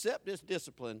going to accept this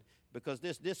discipline, because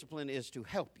this discipline is to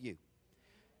help you.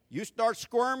 You start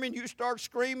squirming, you start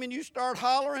screaming, you start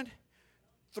hollering,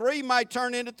 3 might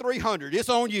turn into 300. It's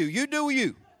on you. You do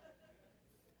you.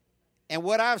 And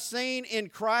what I've seen in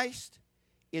Christ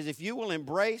is, if you will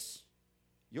embrace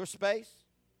your space,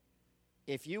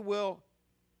 if you will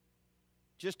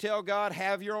just tell God,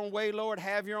 have your own way, Lord,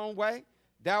 have your own way.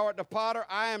 Thou art the potter,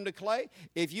 I am the clay.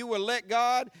 If you will let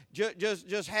God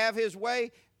just have His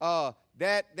way,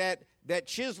 that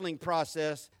chiseling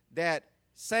process, that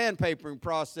sandpapering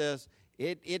process,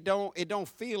 it don't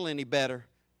feel any better,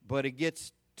 but it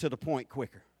gets to the point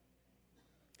quicker.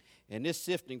 And this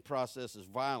sifting process is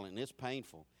violent, and it's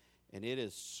painful, and it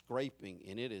is scraping,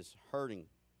 and it is hurting.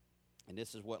 And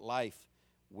this is what life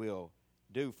will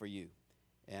do for you.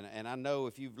 And I know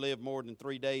if you've lived more than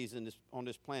 3 days on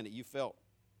this planet, you felt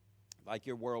like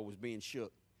your world was being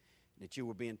shook, that you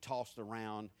were being tossed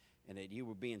around, and that you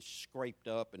were being scraped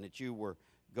up, and that you were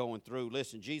going through.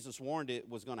 Listen, Jesus warned it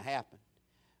was going to happen.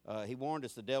 He warned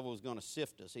us the devil was going to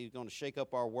sift us. He's going to shake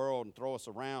up our world and throw us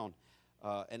around.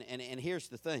 And here's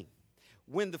the thing.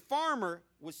 When the farmer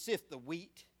would sift the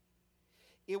wheat,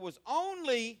 it was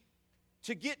only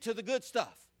to get to the good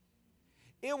stuff.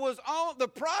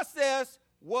 The process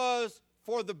was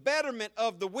for the betterment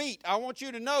of the wheat. I want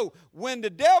you to know, when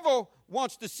the devil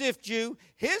wants to sift you,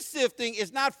 his sifting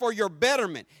is not for your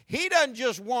betterment. He doesn't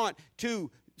just want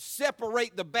to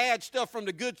separate the bad stuff from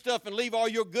the good stuff and leave all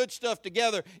your good stuff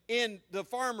together in the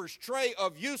farmer's tray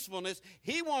of usefulness.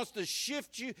 He wants to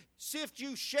sift you,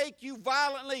 shake you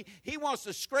violently. He wants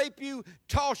to scrape you,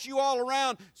 toss you all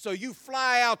around so you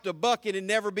fly out the bucket and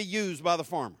never be used by the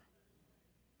farmer.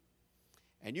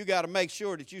 And you got to make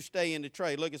sure that you stay in the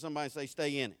tray. Look at somebody and say,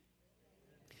 stay in it.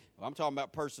 Well, I'm talking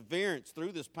about perseverance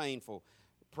through this painful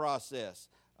process.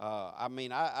 I've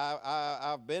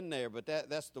been there, but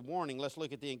that's the warning. Let's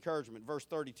look at the encouragement. Verse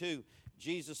 32,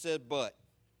 Jesus said, but.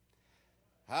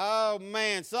 Oh,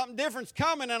 man, something different's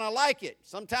coming, and I like it.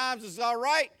 Sometimes it's all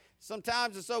right.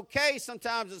 Sometimes it's okay.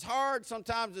 Sometimes it's hard.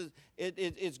 Sometimes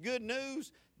it's good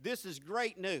news. This is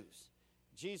great news.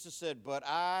 Jesus said, but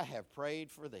I have prayed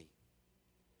for thee.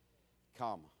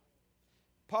 Comma.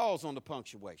 Pause on the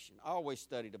punctuation. I always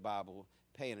study the Bible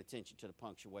paying attention to the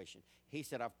punctuation. He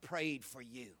said, I've prayed for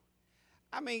you.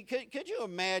 I mean, could you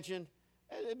imagine?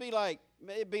 It'd be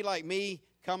like me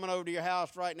coming over to your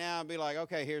house right now and be like,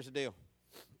 okay, here's the deal.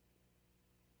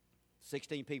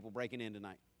 16 people breaking in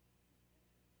tonight.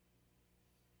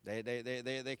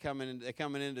 They're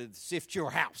coming in to sift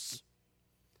your house.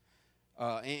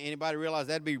 Anybody realize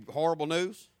that'd be horrible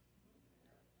news?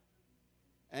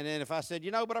 And then if I said,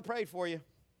 but I prayed for you,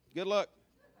 good luck.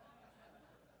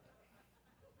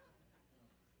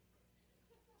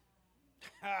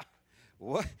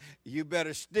 What? You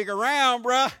better stick around,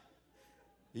 bruh.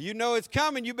 You know it's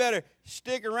coming. You better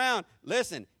stick around.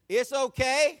 Listen, it's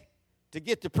okay to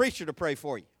get the preacher to pray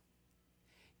for you.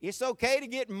 It's okay to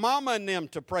get mama and them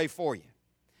to pray for you.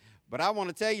 But I want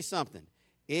to tell you something.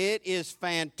 It is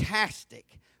fantastic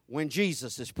when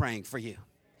Jesus is praying for you.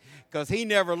 Because he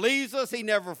never leaves us. He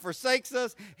never forsakes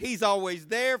us. He's always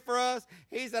there for us.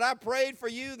 He said, I prayed for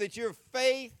you that your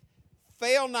faith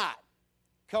fail not.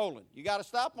 You got to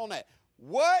stop on that.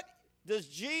 What does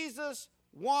Jesus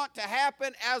want to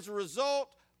happen as a result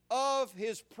of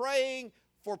his praying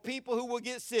for people who will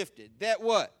get sifted? That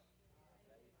what?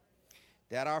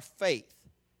 That our faith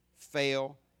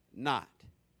fail not.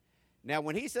 Now,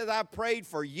 when he says, I prayed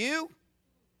for you,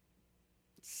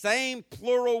 same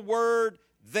plural word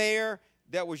there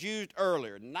that was used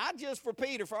earlier. Not just for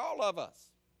Peter, for all of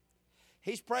us.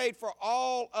 He's prayed for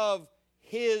all of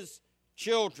his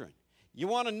children. You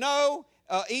want to know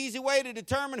an easy way to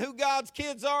determine who God's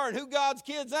kids are and who God's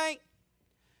kids ain't?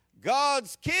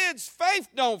 God's kids' faith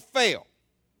don't fail.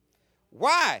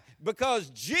 Why? Because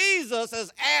Jesus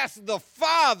has asked the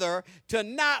Father to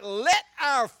not let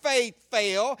our faith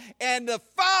fail, and the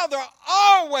Father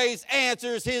always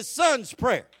answers his Son's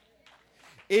prayer.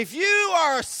 If you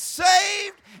are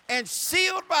saved and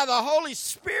sealed by the Holy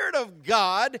Spirit of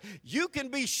God, you can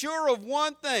be sure of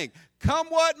one thing. Come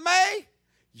what may,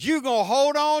 you're going to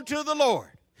hold on to the Lord.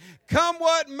 Come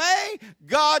what may,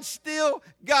 God still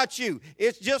got you.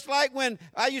 It's just like when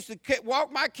I used to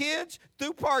walk my kids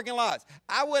through parking lots.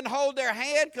 I wouldn't hold their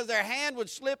hand because their hand would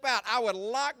slip out. I would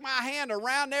lock my hand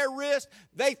around their wrist.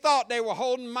 They thought they were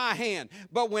holding my hand.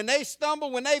 But when they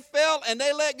stumbled, when they fell and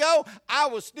they let go, I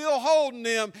was still holding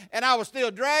them and I was still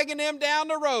dragging them down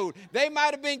the road. They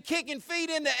might have been kicking feet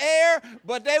in the air,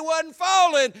 but they wasn't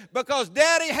falling because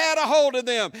Daddy had a hold of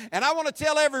them. And I want to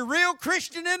tell every real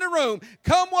Christian in the room,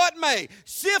 come what may,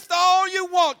 sift all you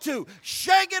want to,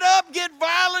 shake it up, get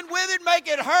violent with it, make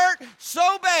it hurt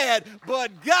so bad,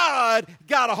 but God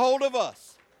got a hold of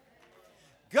us.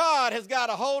 God has got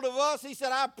a hold of us. He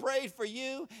said, I prayed for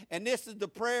you, and this is the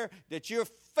prayer, that your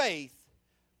faith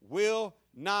will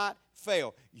not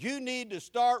fail. You need to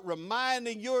start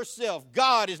reminding yourself,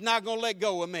 God is not going to let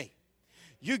go of me.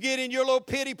 You get in your little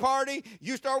pity party,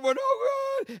 you start wondering,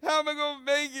 oh God, how am I going to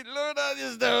make it? Lord, I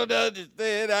just don't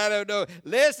understand. I don't know.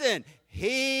 Listen,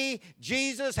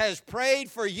 Jesus has prayed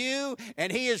for you,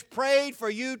 and he has prayed for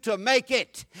you to make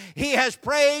it. He has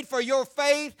prayed for your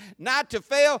faith not to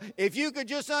fail. If you could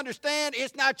just understand,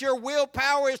 it's not your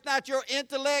willpower, it's not your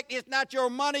intellect, it's not your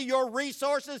money, your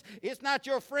resources, it's not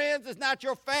your friends, it's not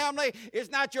your family,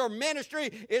 it's not your ministry,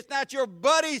 it's not your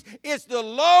buddies, it's the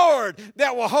Lord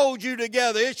that will hold you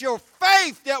together. It's your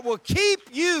faith that will keep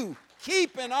you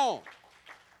keeping on.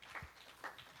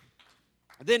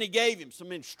 Then he gave him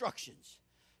some instructions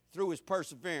through his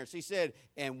perseverance. He said,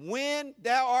 and when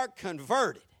thou art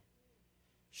converted,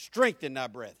 strengthen thy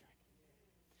brethren.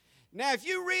 Now, if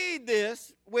you read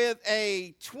this with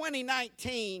a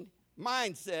 2019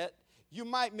 mindset, you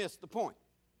might miss the point.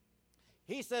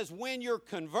 He says, when you're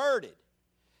converted.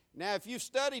 Now, if you've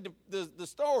studied the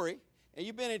story and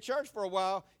you've been in church for a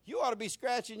while, you ought to be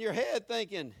scratching your head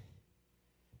thinking,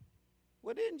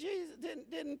 well,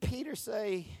 didn't Peter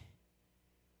say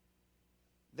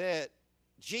that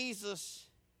Jesus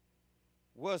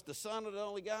was the Son of the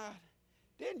only God?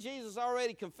 Didn't Jesus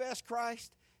already confess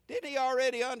Christ? Didn't he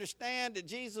already understand that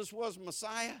Jesus was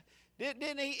Messiah?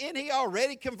 Isn't he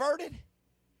already converted?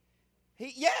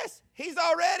 Yes, he's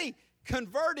already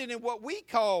converted in what we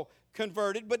call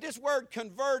converted, but this word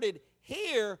converted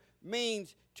here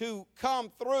means to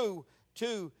come through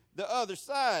to the other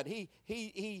side.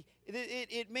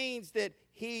 It means that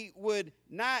he would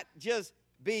not just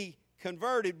be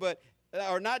converted,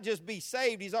 or not just be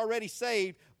saved, he's already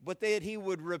saved, but that he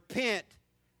would repent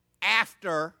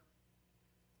after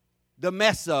the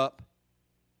mess up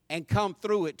and come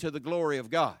through it to the glory of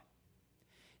God.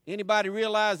 Anybody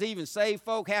realize even saved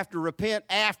folk have to repent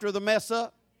after the mess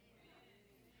up?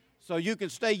 So you can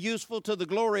stay useful to the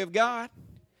glory of God?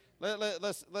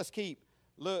 Let's keep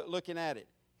looking at it.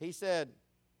 He said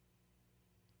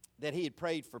that he had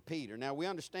prayed for Peter. Now, we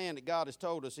understand that God has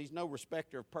told us he's no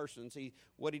respecter of persons.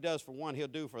 What he does for one, he'll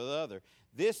do for the other.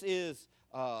 This is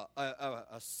a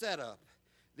setup.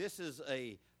 This is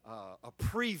a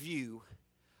preview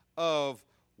of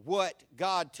what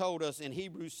God told us in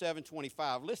Hebrews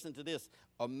 7:25. Listen to this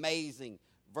amazing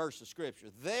verse of Scripture.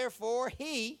 Therefore,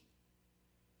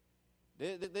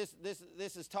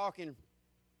 this is talking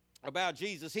about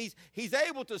Jesus. He's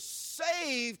able to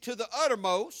save to the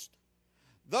uttermost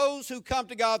those who come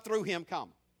to God through him,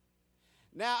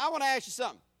 Now, I want to ask you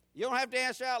something. You don't have to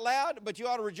answer out loud, but you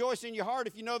ought to rejoice in your heart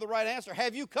if you know the right answer.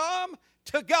 Have you come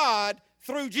to God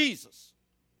through Jesus?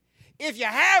 If you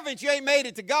haven't, you ain't made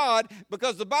it to God,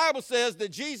 because the Bible says that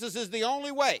Jesus is the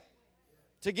only way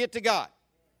to get to God.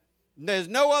 There's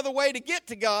no other way to get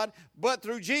to God but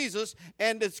through Jesus.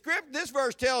 And this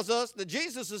verse tells us that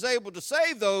Jesus is able to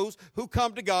save those who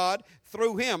come to God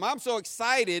through him. I'm so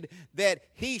excited that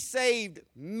he saved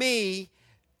me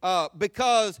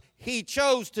because he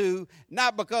chose to,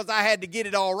 not because I had to get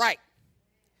it all right.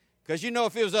 Because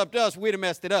if it was up to us, we'd have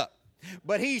messed it up.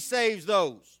 But he saves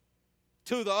those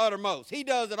to the uttermost. He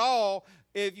does it all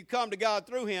if you come to God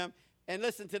through him. And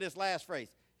listen to this last phrase.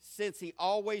 Since he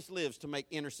always lives to make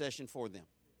intercession for them.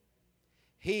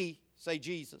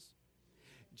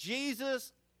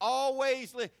 Jesus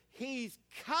always lives. He's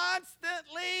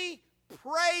constantly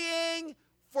praying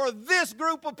for this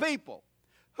group of people.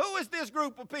 Who is this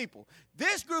group of people?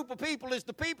 This group of people is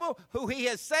the people who he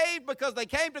has saved because they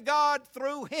came to God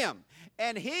through him.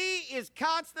 And he is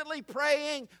constantly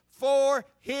praying for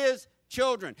his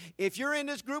children. If you're in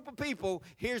this group of people,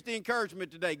 here's the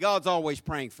encouragement today. God's always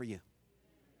praying for you.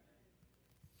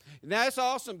 Now, that's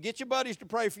awesome. Get your buddies to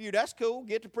pray for you. That's cool.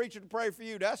 Get the preacher to pray for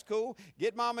you. That's cool.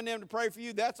 Get mom and them to pray for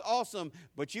you. That's awesome.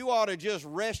 But you ought to just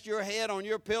rest your head on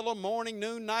your pillow morning,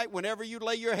 noon, night, whenever you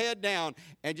lay your head down,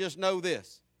 and just know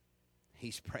this.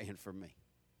 He's praying for me.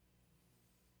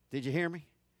 Did you hear me?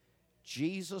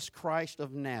 Jesus Christ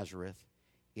of Nazareth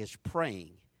is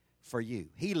praying for you.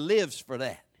 He lives for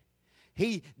that.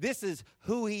 This is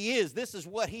who he is. This is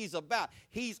what he's about.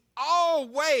 He's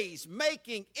always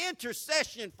making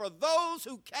intercession for those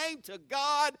who came to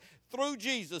God through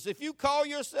Jesus. If you call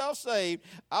yourself saved,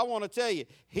 I want to tell you,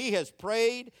 he has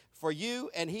prayed for you,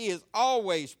 and he is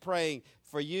always praying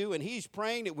for you. And he's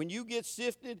praying that when you get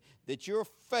sifted, that your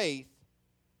faith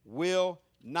will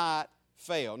not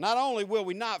fail. Not only will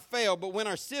we not fail, but when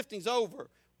our sifting's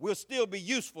over, we'll still be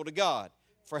useful to God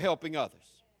for helping others.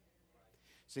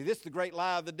 See, this is the great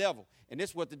lie of the devil. And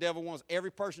this is what the devil wants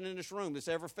every person in this room that's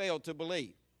ever failed to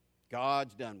believe.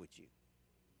 God's done with you.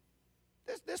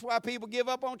 This is why people give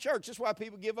up on church. This is why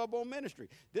people give up on ministry.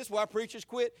 This is why preachers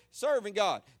quit serving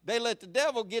God. They let the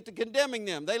devil get to condemning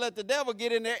them. They let the devil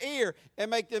get in their ear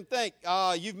and make them think,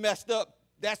 you've messed up.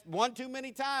 That's one too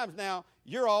many times now.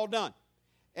 You're all done.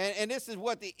 And this is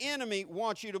what the enemy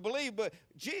wants you to believe. But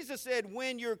Jesus said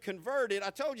when you're converted, I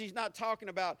told you he's not talking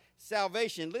about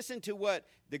salvation. Listen to what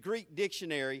the Greek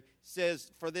dictionary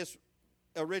says for this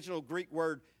original Greek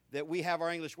word that we have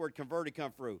our English word converted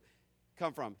come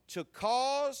from. To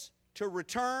cause, to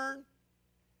return,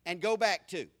 and go back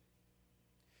to.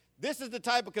 This is the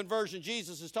type of conversion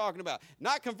Jesus is talking about.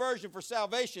 Not conversion for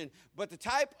salvation, but the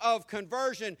type of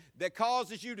conversion that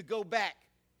causes you to go back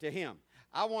to him.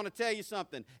 I want to tell you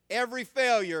something. Every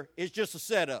failure is just a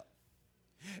setup.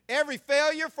 Every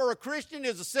failure for a Christian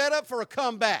is a setup for a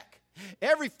comeback.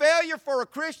 Every failure for a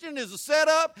Christian is a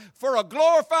setup for a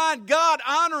glorifying God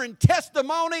honoring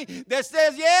testimony that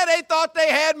says, yeah, they thought they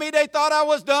had me. They thought I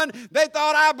was done. They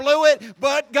thought I blew it,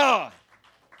 but God.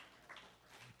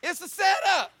 It's a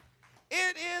setup.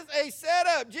 It is a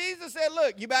setup. Jesus said,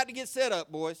 look, you're about to get set up,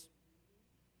 boys.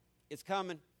 It's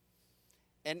coming.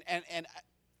 And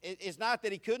it's not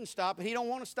that he couldn't stop it. He don't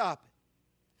want to stop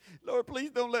it. Lord,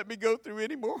 please don't let me go through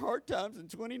any more hard times in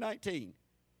 2019.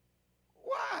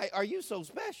 Why are you so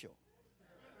special?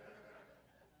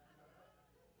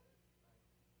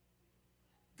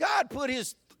 God put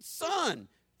his son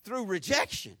through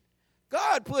rejection.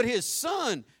 God put his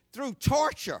son through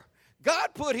torture. God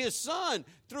put his son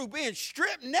through being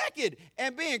stripped naked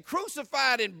and being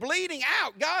crucified and bleeding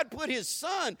out. God put his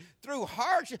son through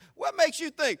hardship. What makes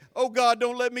you think, oh, God,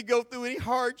 don't let me go through any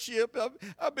hardship.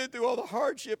 I've been through all the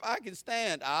hardship I can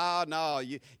stand. Ah, no.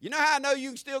 You know how I know you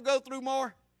can still go through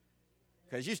more?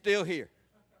 Because you're still here.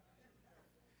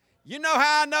 You know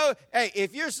how I know? Hey,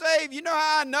 if you're saved, you know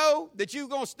how I know that you're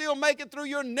going to still make it through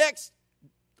your next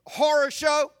horror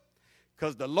show?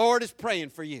 Because the Lord is praying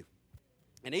for you.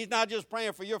 And he's not just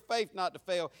praying for your faith not to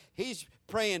fail. He's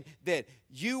praying that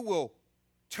you will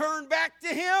turn back to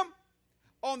him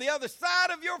on the other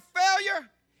side of your failure,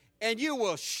 and you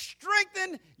will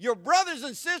strengthen your brothers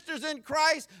and sisters in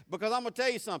Christ. Because I'm going to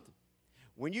tell you something.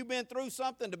 When you've been through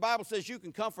something, the Bible says you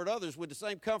can comfort others with the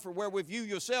same comfort wherewith you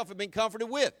yourself have been comforted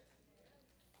with.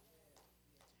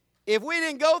 If we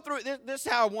didn't go through it, this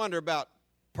is how I wonder about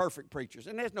perfect preachers.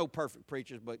 And there's no perfect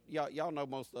preachers, but y'all know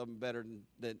most of them better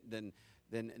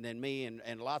than me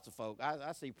and lots of folk.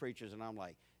 I see preachers and I'm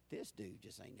like, this dude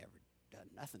just ain't never done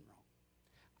nothing wrong.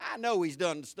 I know he's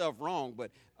done stuff wrong,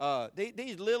 but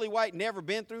these lily white, never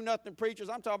been through nothing preachers,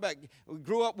 I'm talking about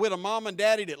grew up with a mom and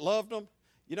daddy that loved them.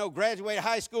 You know, graduated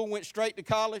high school, went straight to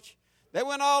college. They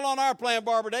went all on our plan,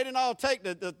 Barbara. They didn't all take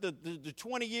the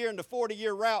 20-year and the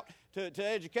 40-year route to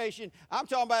education. I'm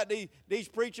talking about these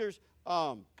preachers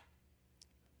got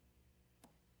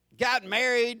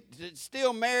married,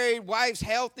 still married, wife's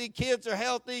healthy, kids are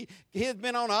healthy, kids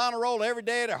been on an honor roll every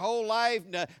day of their whole life,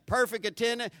 perfect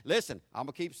attendant. Listen, I'm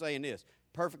going to keep saying this.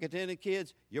 Perfect attendant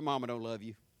kids, your mama don't love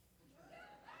you.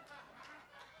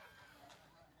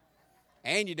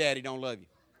 And your daddy don't love you.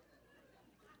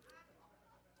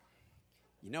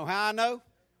 You know how I know?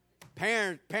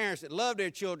 Parents that love their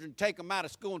children take them out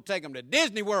of school and take them to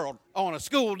Disney World on a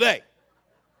school day.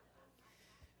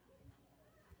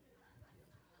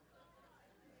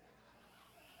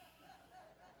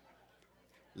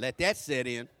 Let that set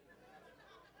in.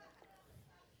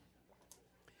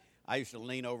 I used to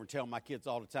lean over and tell my kids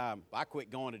all the time, I quit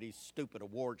going to these stupid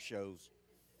award shows,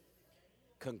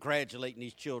 congratulating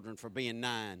these children for being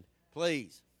 9.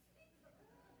 Please,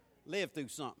 live through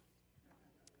something.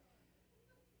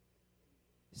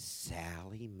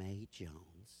 Sally Mae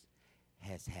Jones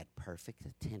has had perfect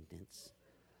attendance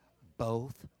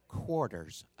both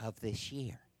quarters of this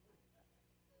year.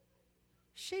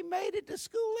 She made it to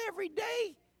school every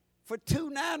day for 2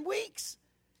 9 weeks.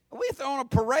 Are we throwing a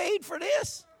parade for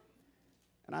this?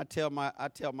 And I tell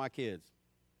my kids,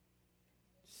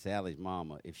 Sally's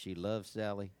mama, if she loves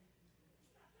Sally,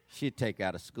 she'd take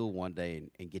out of school one day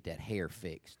and get that hair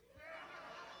fixed.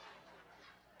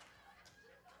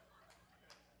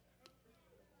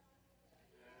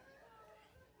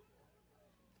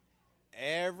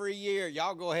 Every year,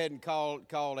 y'all go ahead and call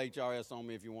HRS on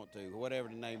me if you want to, whatever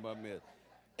the name of them is.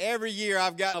 Every year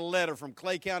I've gotten a letter from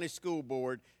Clay County School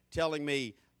Board telling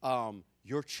me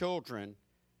your children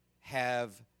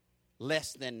have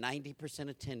less than 90%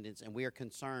 attendance, and we are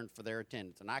concerned for their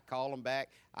attendance. And I call them back.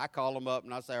 I call them up,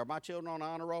 and I say, are my children on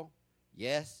honor roll?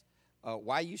 Yes.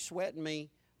 Why are you sweating me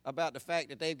about the fact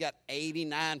that they've got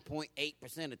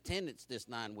 89.8% attendance this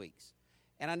 9 weeks?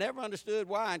 And I never understood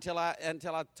why until I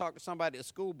talked to somebody at the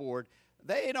school board.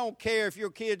 They don't care if your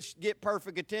kids get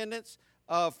perfect attendance.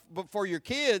 But for your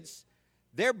kids,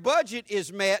 their budget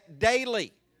is met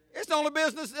daily. It's the only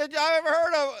business that I ever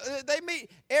heard of. They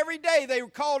meet every day. They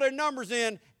call their numbers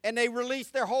in, and they release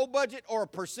their whole budget or a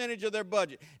percentage of their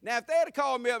budget. Now, if they had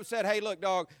called me up and said, hey, look,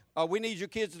 dog, we need your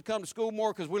kids to come to school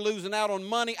more because we're losing out on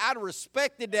money, I'd have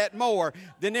respected that more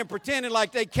than them pretending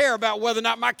like they care about whether or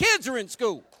not my kids are in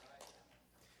school.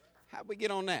 How'd we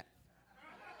get on that?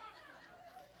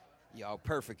 Y'all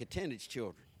perfect attendance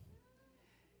children.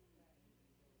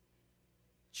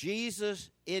 Jesus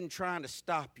isn't trying to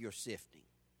stop your sifting,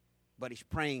 but he's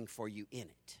praying for you in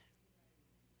it.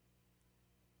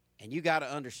 And you got to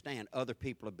understand other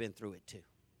people have been through it too.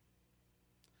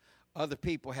 Other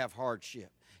people have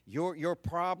hardship. Your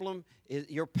problem is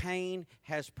your pain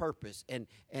has purpose, and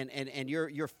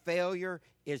your failure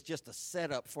is just a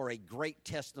setup for a great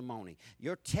testimony.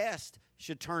 Your test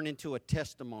should turn into a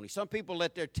testimony. Some people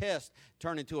let their test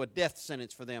turn into a death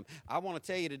sentence for them. I want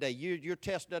to tell you today, your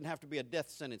test doesn't have to be a death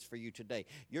sentence for you today.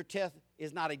 Your test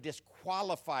is not a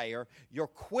disqualifier. Your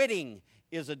quitting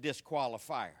is a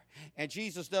disqualifier. And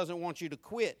Jesus doesn't want you to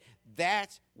quit.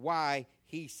 That's why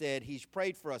he said he's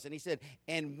prayed for us. And he said,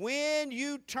 and when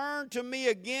you turn to me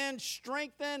again,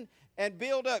 strengthen and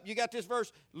build up. You got this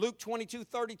verse, Luke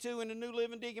 22:32 in the New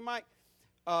Living, Deacon Mike?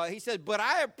 He said, but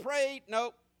I have prayed,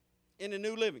 no, in the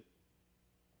New Living.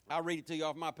 I'll read it to you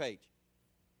off my page.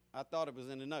 I thought it was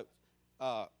in the notes.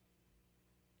 But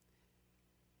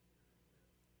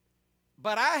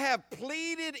I have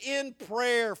pleaded in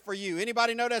prayer for you.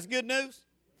 Anybody know that's good news?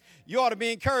 You ought to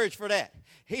be encouraged for that.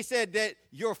 He said that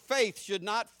your faith should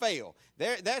not fail.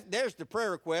 There's the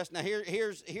prayer request. Now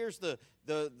here's the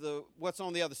what's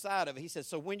on the other side of it. He says,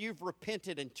 so when you've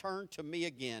repented and turned to me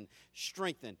again,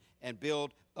 strengthen and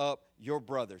build up your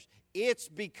brothers. It's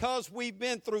because we've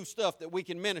been through stuff that we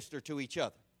can minister to each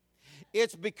other.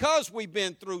 It's because we've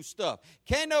been through stuff.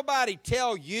 Can't nobody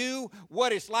tell you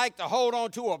what it's like to hold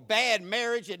on to a bad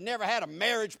marriage that never had a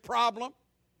marriage problem.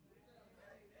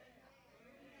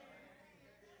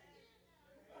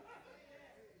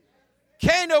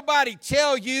 Can't nobody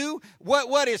tell you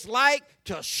what it's like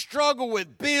to struggle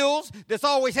with bills that's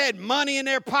always had money in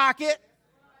their pocket.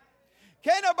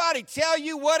 Can't nobody tell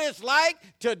you what it's like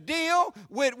to deal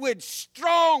with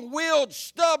strong-willed,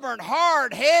 stubborn,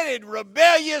 hard-headed,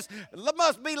 rebellious,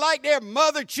 must be like their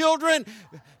mother children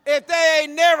if they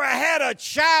ain't never had a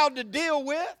child to deal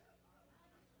with.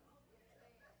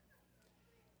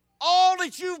 All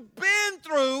that you've been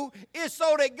through is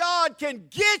so that God can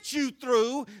get you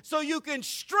through so you can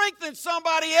strengthen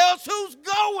somebody else who's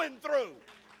going through.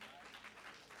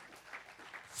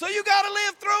 So you got to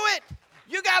live through it.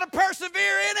 You got to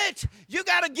persevere in it. You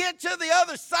got to get to the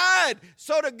other side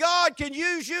so that God can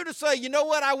use you to say, you know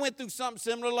what, I went through something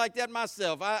similar like that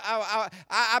myself.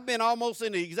 I've been almost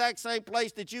in the exact same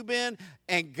place that you've been,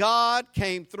 and God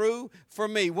came through for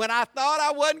me. When I thought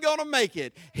I wasn't going to make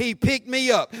it, he picked me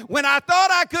up. When I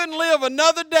thought I couldn't live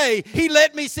another day, he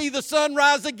let me see the sun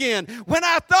rise again. When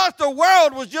I thought the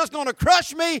world was just going to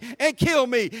crush me and kill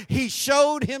me, he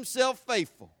showed himself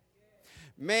faithful.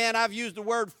 Man, I've used the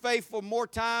word faithful more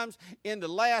times in the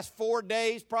last 4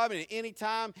 days, probably than any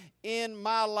time in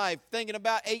my life. Thinking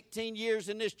about 18 years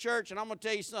in this church, and I'm going to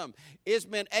tell you something. It's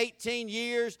been 18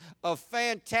 years of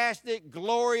fantastic,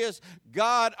 glorious,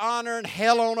 God-honoring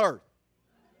hell on earth.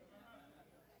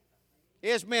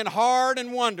 It's been hard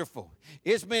and wonderful.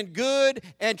 It's been good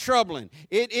and troubling.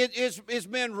 It's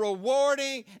been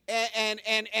rewarding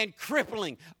and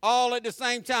crippling all at the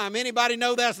same time. Anybody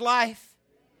know that's life?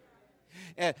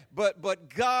 But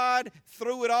God,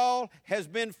 through it all, has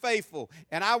been faithful.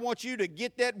 And I want you to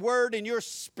get that word in your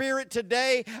spirit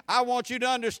today. I want you to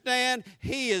understand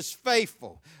he is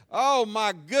faithful. Oh,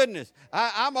 my goodness.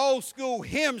 I'm old school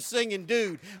hymn singing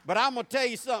dude. But I'm going to tell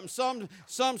you something.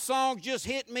 Some songs just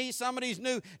hit me. Some of these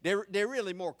new, they're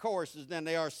really more choruses than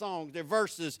they are songs. They're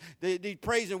verses, the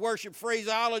praise and worship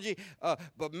phraseology.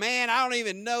 But, man, I don't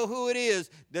even know who it is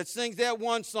that sings that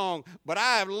one song. But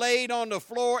I have laid on the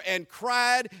floor and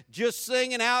cried just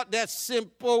singing out that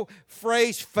simple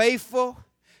phrase, faithful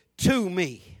to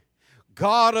me,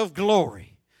 God of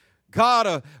glory. God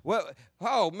of, well,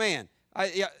 oh, man.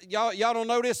 Y'all don't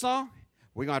know this song?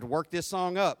 We're going to have to work this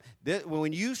song up.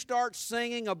 When you start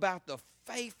singing about the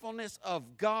faithfulness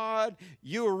of God,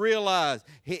 you'll realize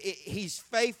he's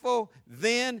faithful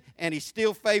then and he's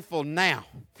still faithful now.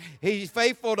 He's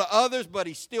faithful to others, but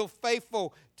he's still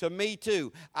faithful to me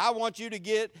too. I want you to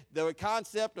get the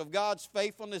concept of God's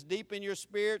faithfulness deep in your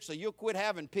spirit so you'll quit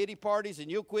having pity parties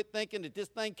and you'll quit thinking that this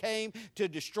thing came to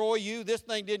destroy you. This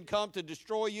thing didn't come to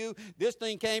destroy you. This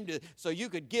thing came so you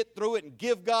could get through it and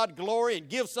give God glory and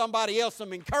give somebody else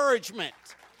some encouragement.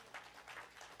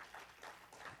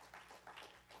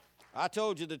 I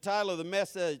told you the title of the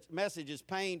message is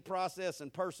Pain, Process,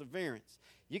 and Perseverance.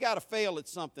 You got to fail at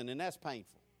something, and that's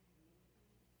painful.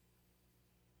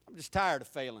 I'm just tired of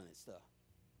failing at stuff.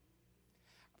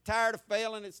 I'm tired of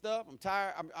failing at stuff.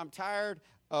 I'm tired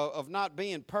of not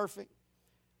being perfect,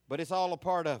 but it's all a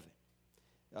part of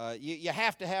it. You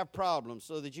have to have problems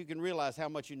so that you can realize how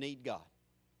much you need God.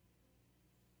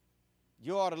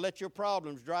 You ought to let your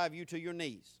problems drive you to your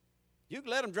knees. You can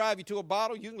let them drive you to a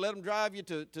bottle. You can let them drive you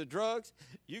to drugs.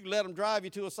 You can let them drive you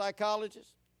to a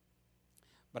psychologist.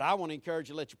 But I want to encourage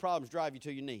you to let your problems drive you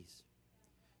to your knees.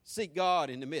 Seek God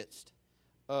in the midst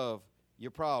of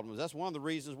your problems. That's one of the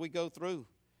reasons we go through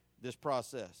this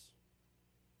process.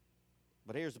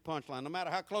 But here's the punchline. No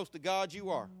matter how close to God you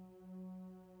are,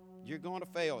 you're going to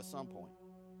fail at some point.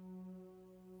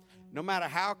 No matter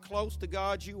how close to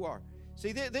God you are.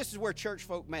 See, this is where church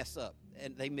folk mess up,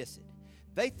 and they miss it.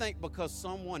 They think because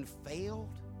someone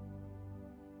failed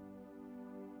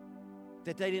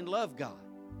that they didn't love God.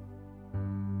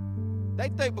 They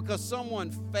think because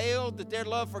someone failed that their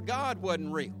love for God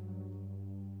wasn't real.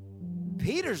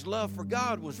 Peter's love for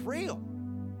God was real.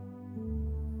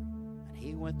 And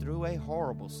he went through a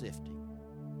horrible sifting,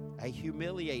 a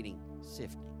humiliating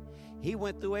sifting. He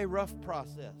went through a rough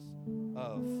process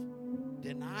of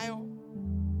denial,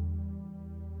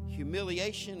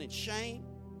 humiliation, and shame.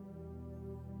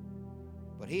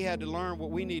 But he had to learn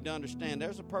what we need to understand.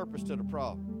 There's a purpose to the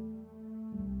problem.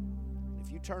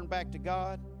 If you turn back to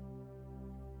God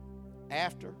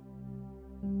after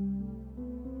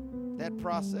that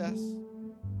process,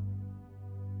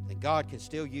 then God can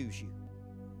still use you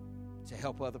to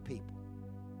help other people.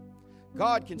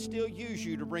 God can still use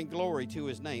you to bring glory to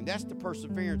His name. That's the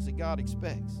perseverance that God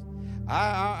expects.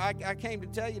 I came to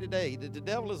tell you today that the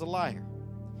devil is a liar.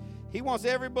 He wants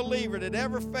every believer that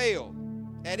ever failed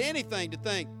at anything to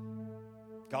think,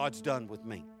 God's done with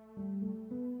me,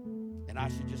 and I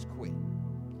should just quit.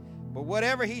 But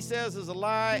whatever he says is a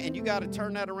lie, and you got to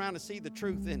turn that around and see the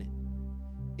truth in it.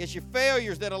 It's your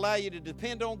failures that allow you to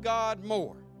depend on God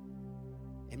more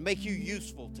and make you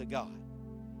useful to God.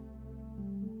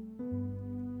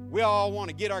 We all want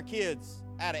to get our kids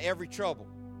out of every trouble,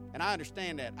 and I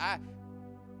understand that.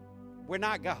 We're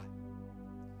not God.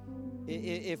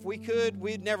 If we could,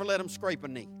 we'd never let them scrape a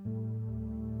knee.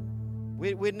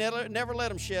 We'd never let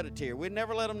them shed a tear. We'd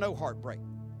never let them know heartbreak.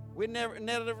 We'd never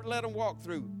let them walk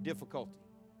through difficulty.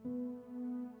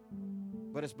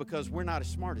 But it's because we're not as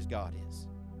smart as God is.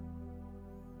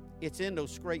 It's in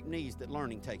those scraped knees that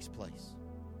learning takes place.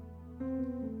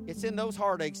 It's in those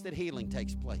heartaches that healing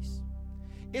takes place.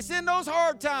 It's in those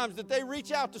hard times that they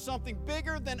reach out to something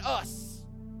bigger than us.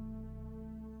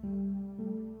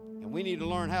 And we need to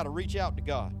learn how to reach out to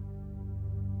God.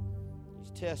 These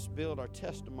tests build our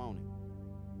testimony.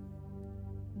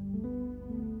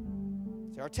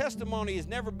 See, our testimony is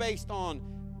never based on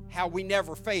how we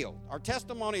never failed. Our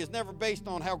testimony is never based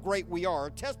on how great we are. Our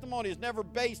testimony is never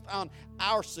based on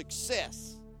our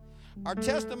success. Our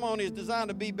testimony is designed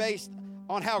to be based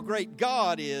on how great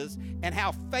God is and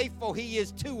how faithful He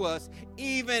is to us,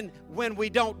 even when we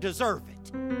don't deserve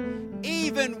it,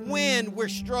 even when we're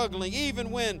struggling, even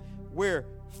when we're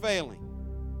failing.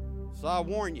 So I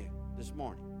warn you this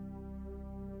morning,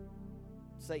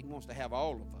 Satan wants to have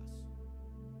all of us.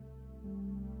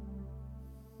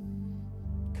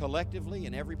 Collectively,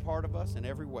 in every part of us, in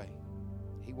every way.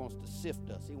 He wants to sift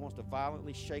us. He wants to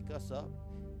violently shake us up.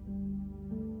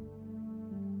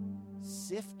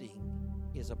 Sifting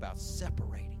is about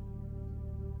separating.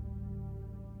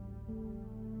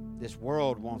 This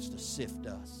world wants to sift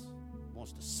us,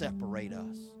 wants to separate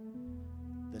us.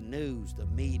 The news, the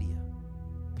media,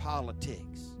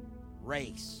 politics,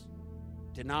 race,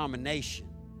 denomination,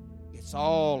 it's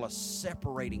all a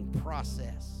separating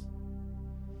process.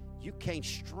 You can't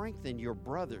strengthen your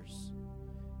brothers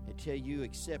until you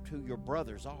accept who your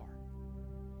brothers are.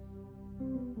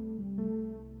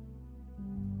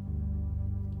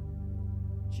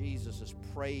 Jesus has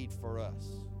prayed for us.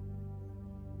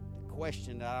 The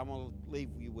question that I want to leave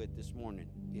you with this morning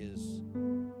is,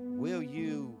 will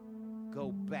you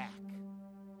go back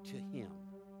to Him?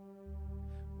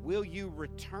 Will you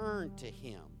return to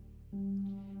Him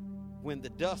when the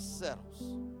dust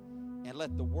settles? And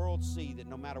let the world see that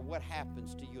no matter what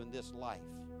happens to you in this life,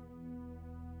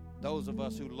 those of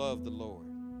us who love the Lord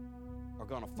are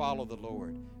going to follow the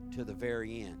Lord to the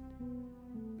very end,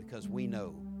 because we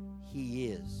know He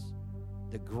is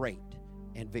the great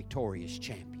and victorious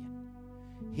champion.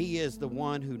 He is the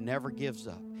one who never gives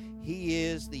up. He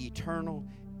is the eternal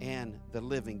and the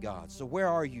living God. So where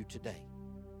are you today?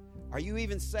 Are you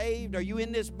even saved? Are you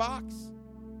in this box?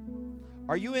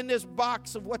 Are you in this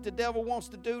box of what the devil wants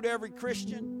to do to every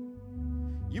Christian?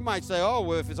 You might say, oh,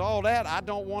 well, if it's all that, I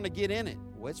don't want to get in it.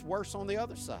 Well, it's worse on the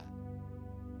other side.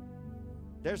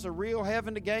 There's a real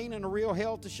heaven to gain and a real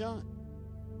hell to shun.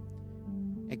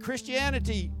 And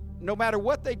Christianity, no matter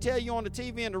what they tell you on the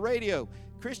TV and the radio,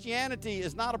 Christianity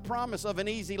is not a promise of an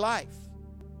easy life.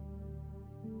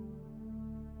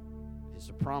 It's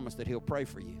a promise that He'll pray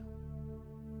for you.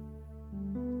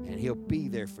 And He'll be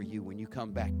there for you when you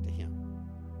come back to Him.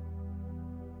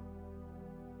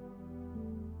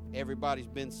 Everybody's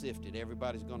been sifted.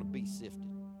 Everybody's going to be sifted.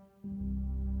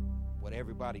 What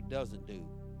everybody doesn't do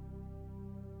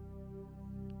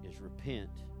is repent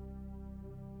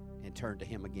and turn to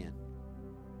Him again.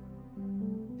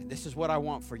 And this is what I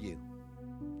want for you.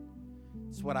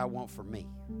 It's what I want for me.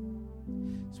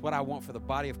 It's what I want for the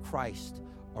body of Christ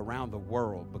around the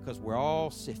world, because we're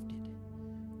all sifted.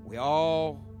 We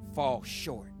all fall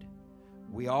short.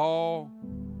 We all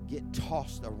get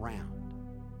tossed around.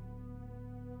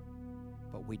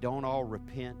 But we don't all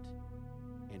repent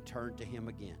and turn to Him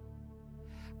again.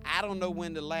 I don't know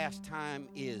when the last time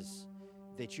is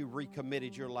that you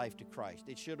recommitted your life to Christ.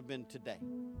 It should have been today.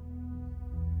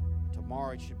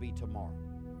 Tomorrow, it should be tomorrow.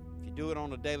 If you do it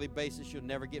on a daily basis, you'll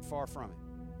never get far from it.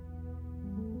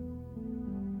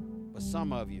 But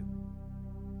some of you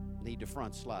need to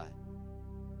front slide.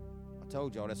 I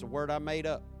told y'all, that's a word I made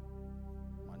up.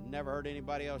 I never heard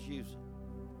anybody else use it.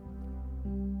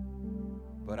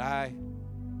 But I,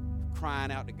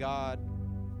 crying out to God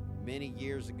many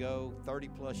years ago, 30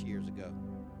 plus years ago,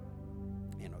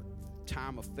 in a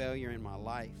time of failure in my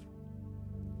life,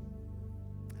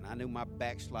 and I knew my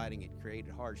backsliding had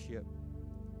created hardship.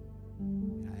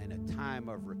 In a time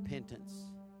of repentance,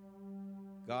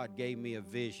 God gave me a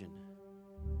vision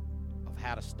of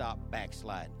how to stop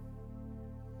backsliding.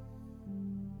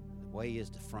 The way is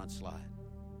to front slide.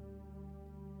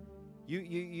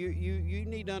 You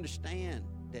need to understand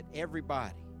that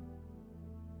everybody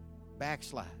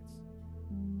backslides.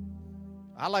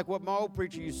 I like what my old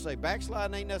preacher used to say,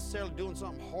 backsliding ain't necessarily doing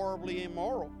something horribly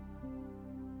immoral.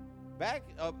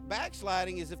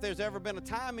 Backsliding is if there's ever been a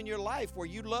time in your life where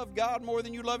you love God more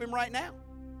than you love Him right now.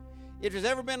 If there's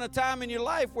ever been a time in your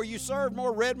life where you served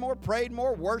more, read more, prayed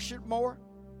more, worshiped more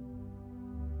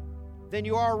than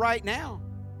you are right now,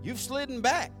 you've slidden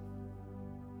back.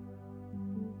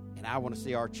 And I want to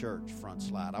see our church front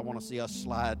slide. I want to see us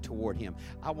slide toward Him.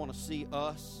 I want to see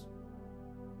us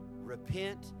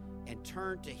repent and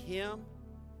turn to Him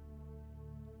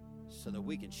so that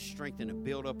we can strengthen and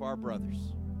build up our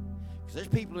brothers. Because there's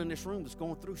people in this room that's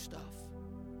going through stuff.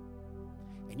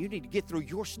 And you need to get through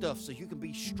your stuff so you can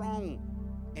be strong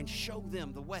and show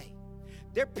them the way.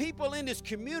 There are people in this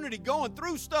community going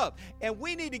through stuff, and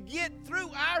we need to get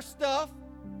through our stuff,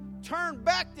 turn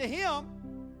back to Him,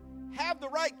 have the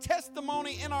right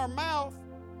testimony in our mouth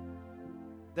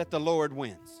that the Lord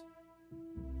wins.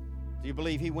 Do you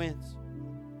believe He wins?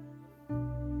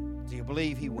 Do you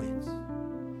believe He wins?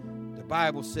 The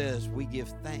Bible says we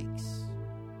give thanks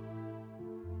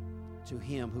to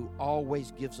Him who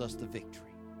always gives us the victory.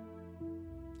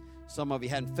 Some of you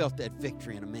hadn't felt that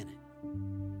victory in a minute.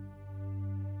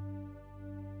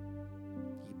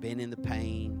 You've been in the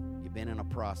pain. You've been in a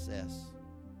process.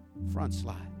 Front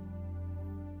slide.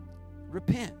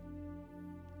 Repent.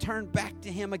 Turn back to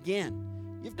Him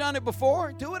again. You've done it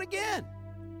before. Do it again.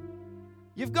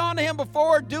 You've gone to Him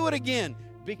before. Do it again.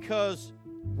 Because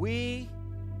we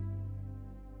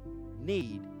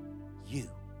need you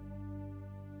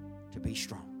to be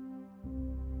strong.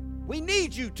 We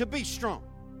need you to be strong.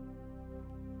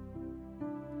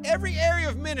 Every area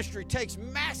of ministry takes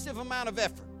massive amount of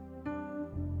effort.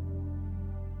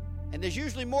 And there's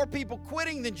usually more people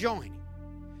quitting than joining.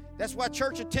 That's why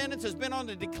church attendance has been on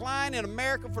the decline in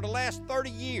America for the last 30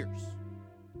 years.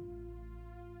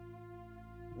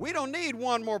 We don't need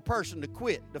one more person to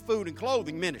quit the food and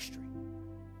clothing ministry.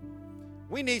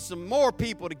 We need some more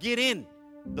people to get in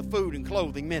the food and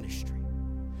clothing ministry.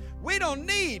 We don't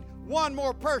need one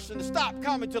more person to stop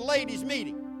coming to ladies'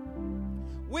 meeting.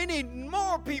 We need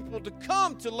more people to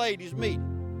come to ladies'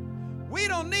 meeting. We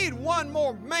don't need one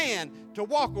more man to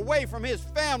walk away from his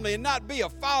family and not be a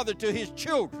father to his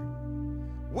children.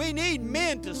 We need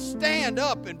men to stand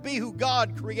up and be who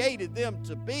God created them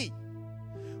to be.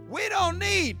 We don't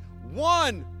need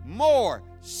one more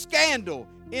scandal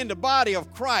in the body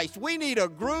of Christ. We need a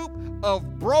group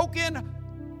of broken,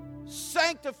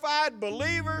 sanctified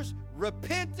believers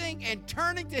repenting and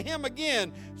turning to Him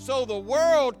again so the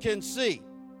world can see,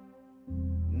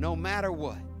 no matter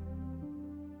what,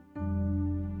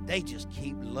 they just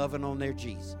keep loving on their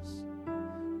Jesus.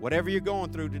 Whatever you're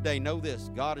going through today, know this: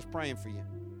 God is praying for you.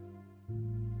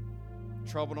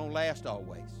 Trouble don't last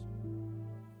always.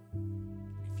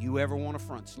 If you ever want a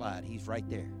front slide, He's right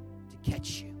there to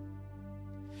catch you.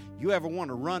 You ever want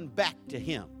to run back to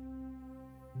Him,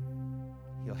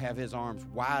 He'll have His arms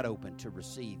wide open to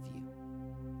receive you.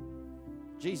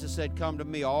 Jesus said, "Come to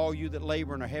me, all you that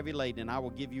labor and are heavy laden, and I will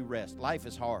give you rest." Life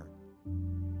is hard.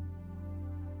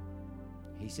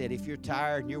 He said, if you're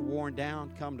tired and you're worn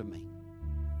down, come to me.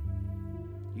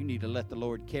 You need to let the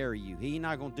Lord carry you. He's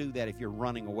not going to do that if you're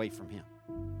running away from Him.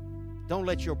 Don't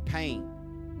let your pain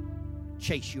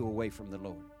chase you away from the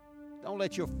Lord. Don't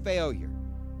let your failure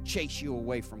chase you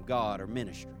away from God or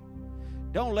ministry.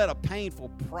 Don't let a painful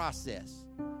process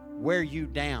wear you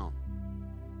down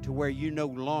to where you're no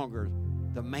longer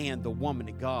the man, the woman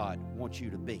that God wants you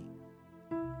to be.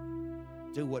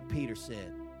 Do what Peter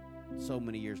said so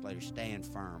many years later: stand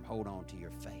firm, hold on to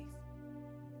your faith.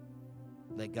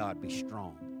 Let God be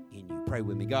strong in you. Pray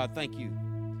with me. God, thank you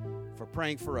for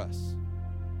praying for us.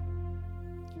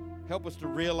 Help us to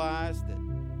realize that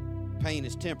pain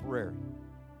is temporary.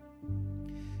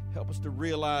 Help us to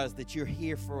realize that you're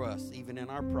here for us, even in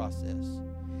our process.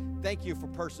 Thank you for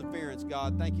perseverance,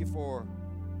 God. Thank you for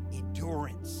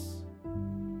endurance.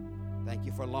 Thank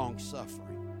you for long suffering.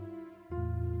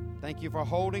 Thank you for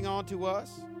holding on to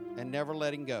us and never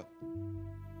letting go.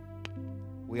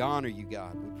 We honor you,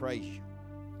 God. We praise you.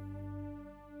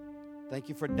 Thank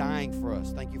you for dying for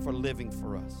us. Thank you for living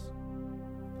for us.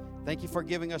 Thank you for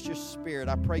giving us your Spirit.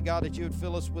 I pray, God, that you would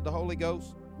fill us with the Holy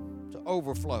Ghost to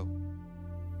overflow,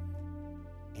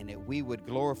 and that we would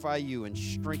glorify you and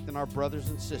strengthen our brothers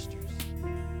and sisters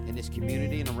in this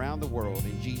community and around the world.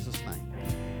 In Jesus' name,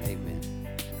 amen.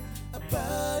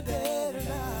 Abundant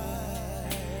life.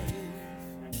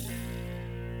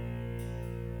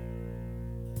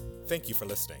 Thank you for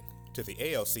listening to the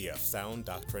ALCF Sound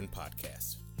Doctrine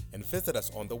Podcast, and visit us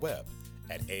on the web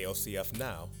at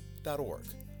alcfnow.org.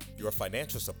 Your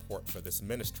financial support for this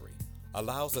ministry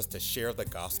allows us to share the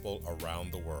gospel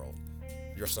around the world.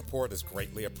 Your support is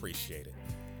greatly appreciated.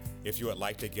 If you would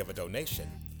like to give a donation,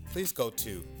 please go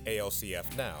to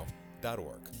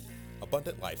alcfnow.org.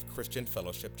 Abundant Life Christian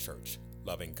Fellowship Church,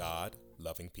 loving God,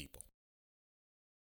 loving people.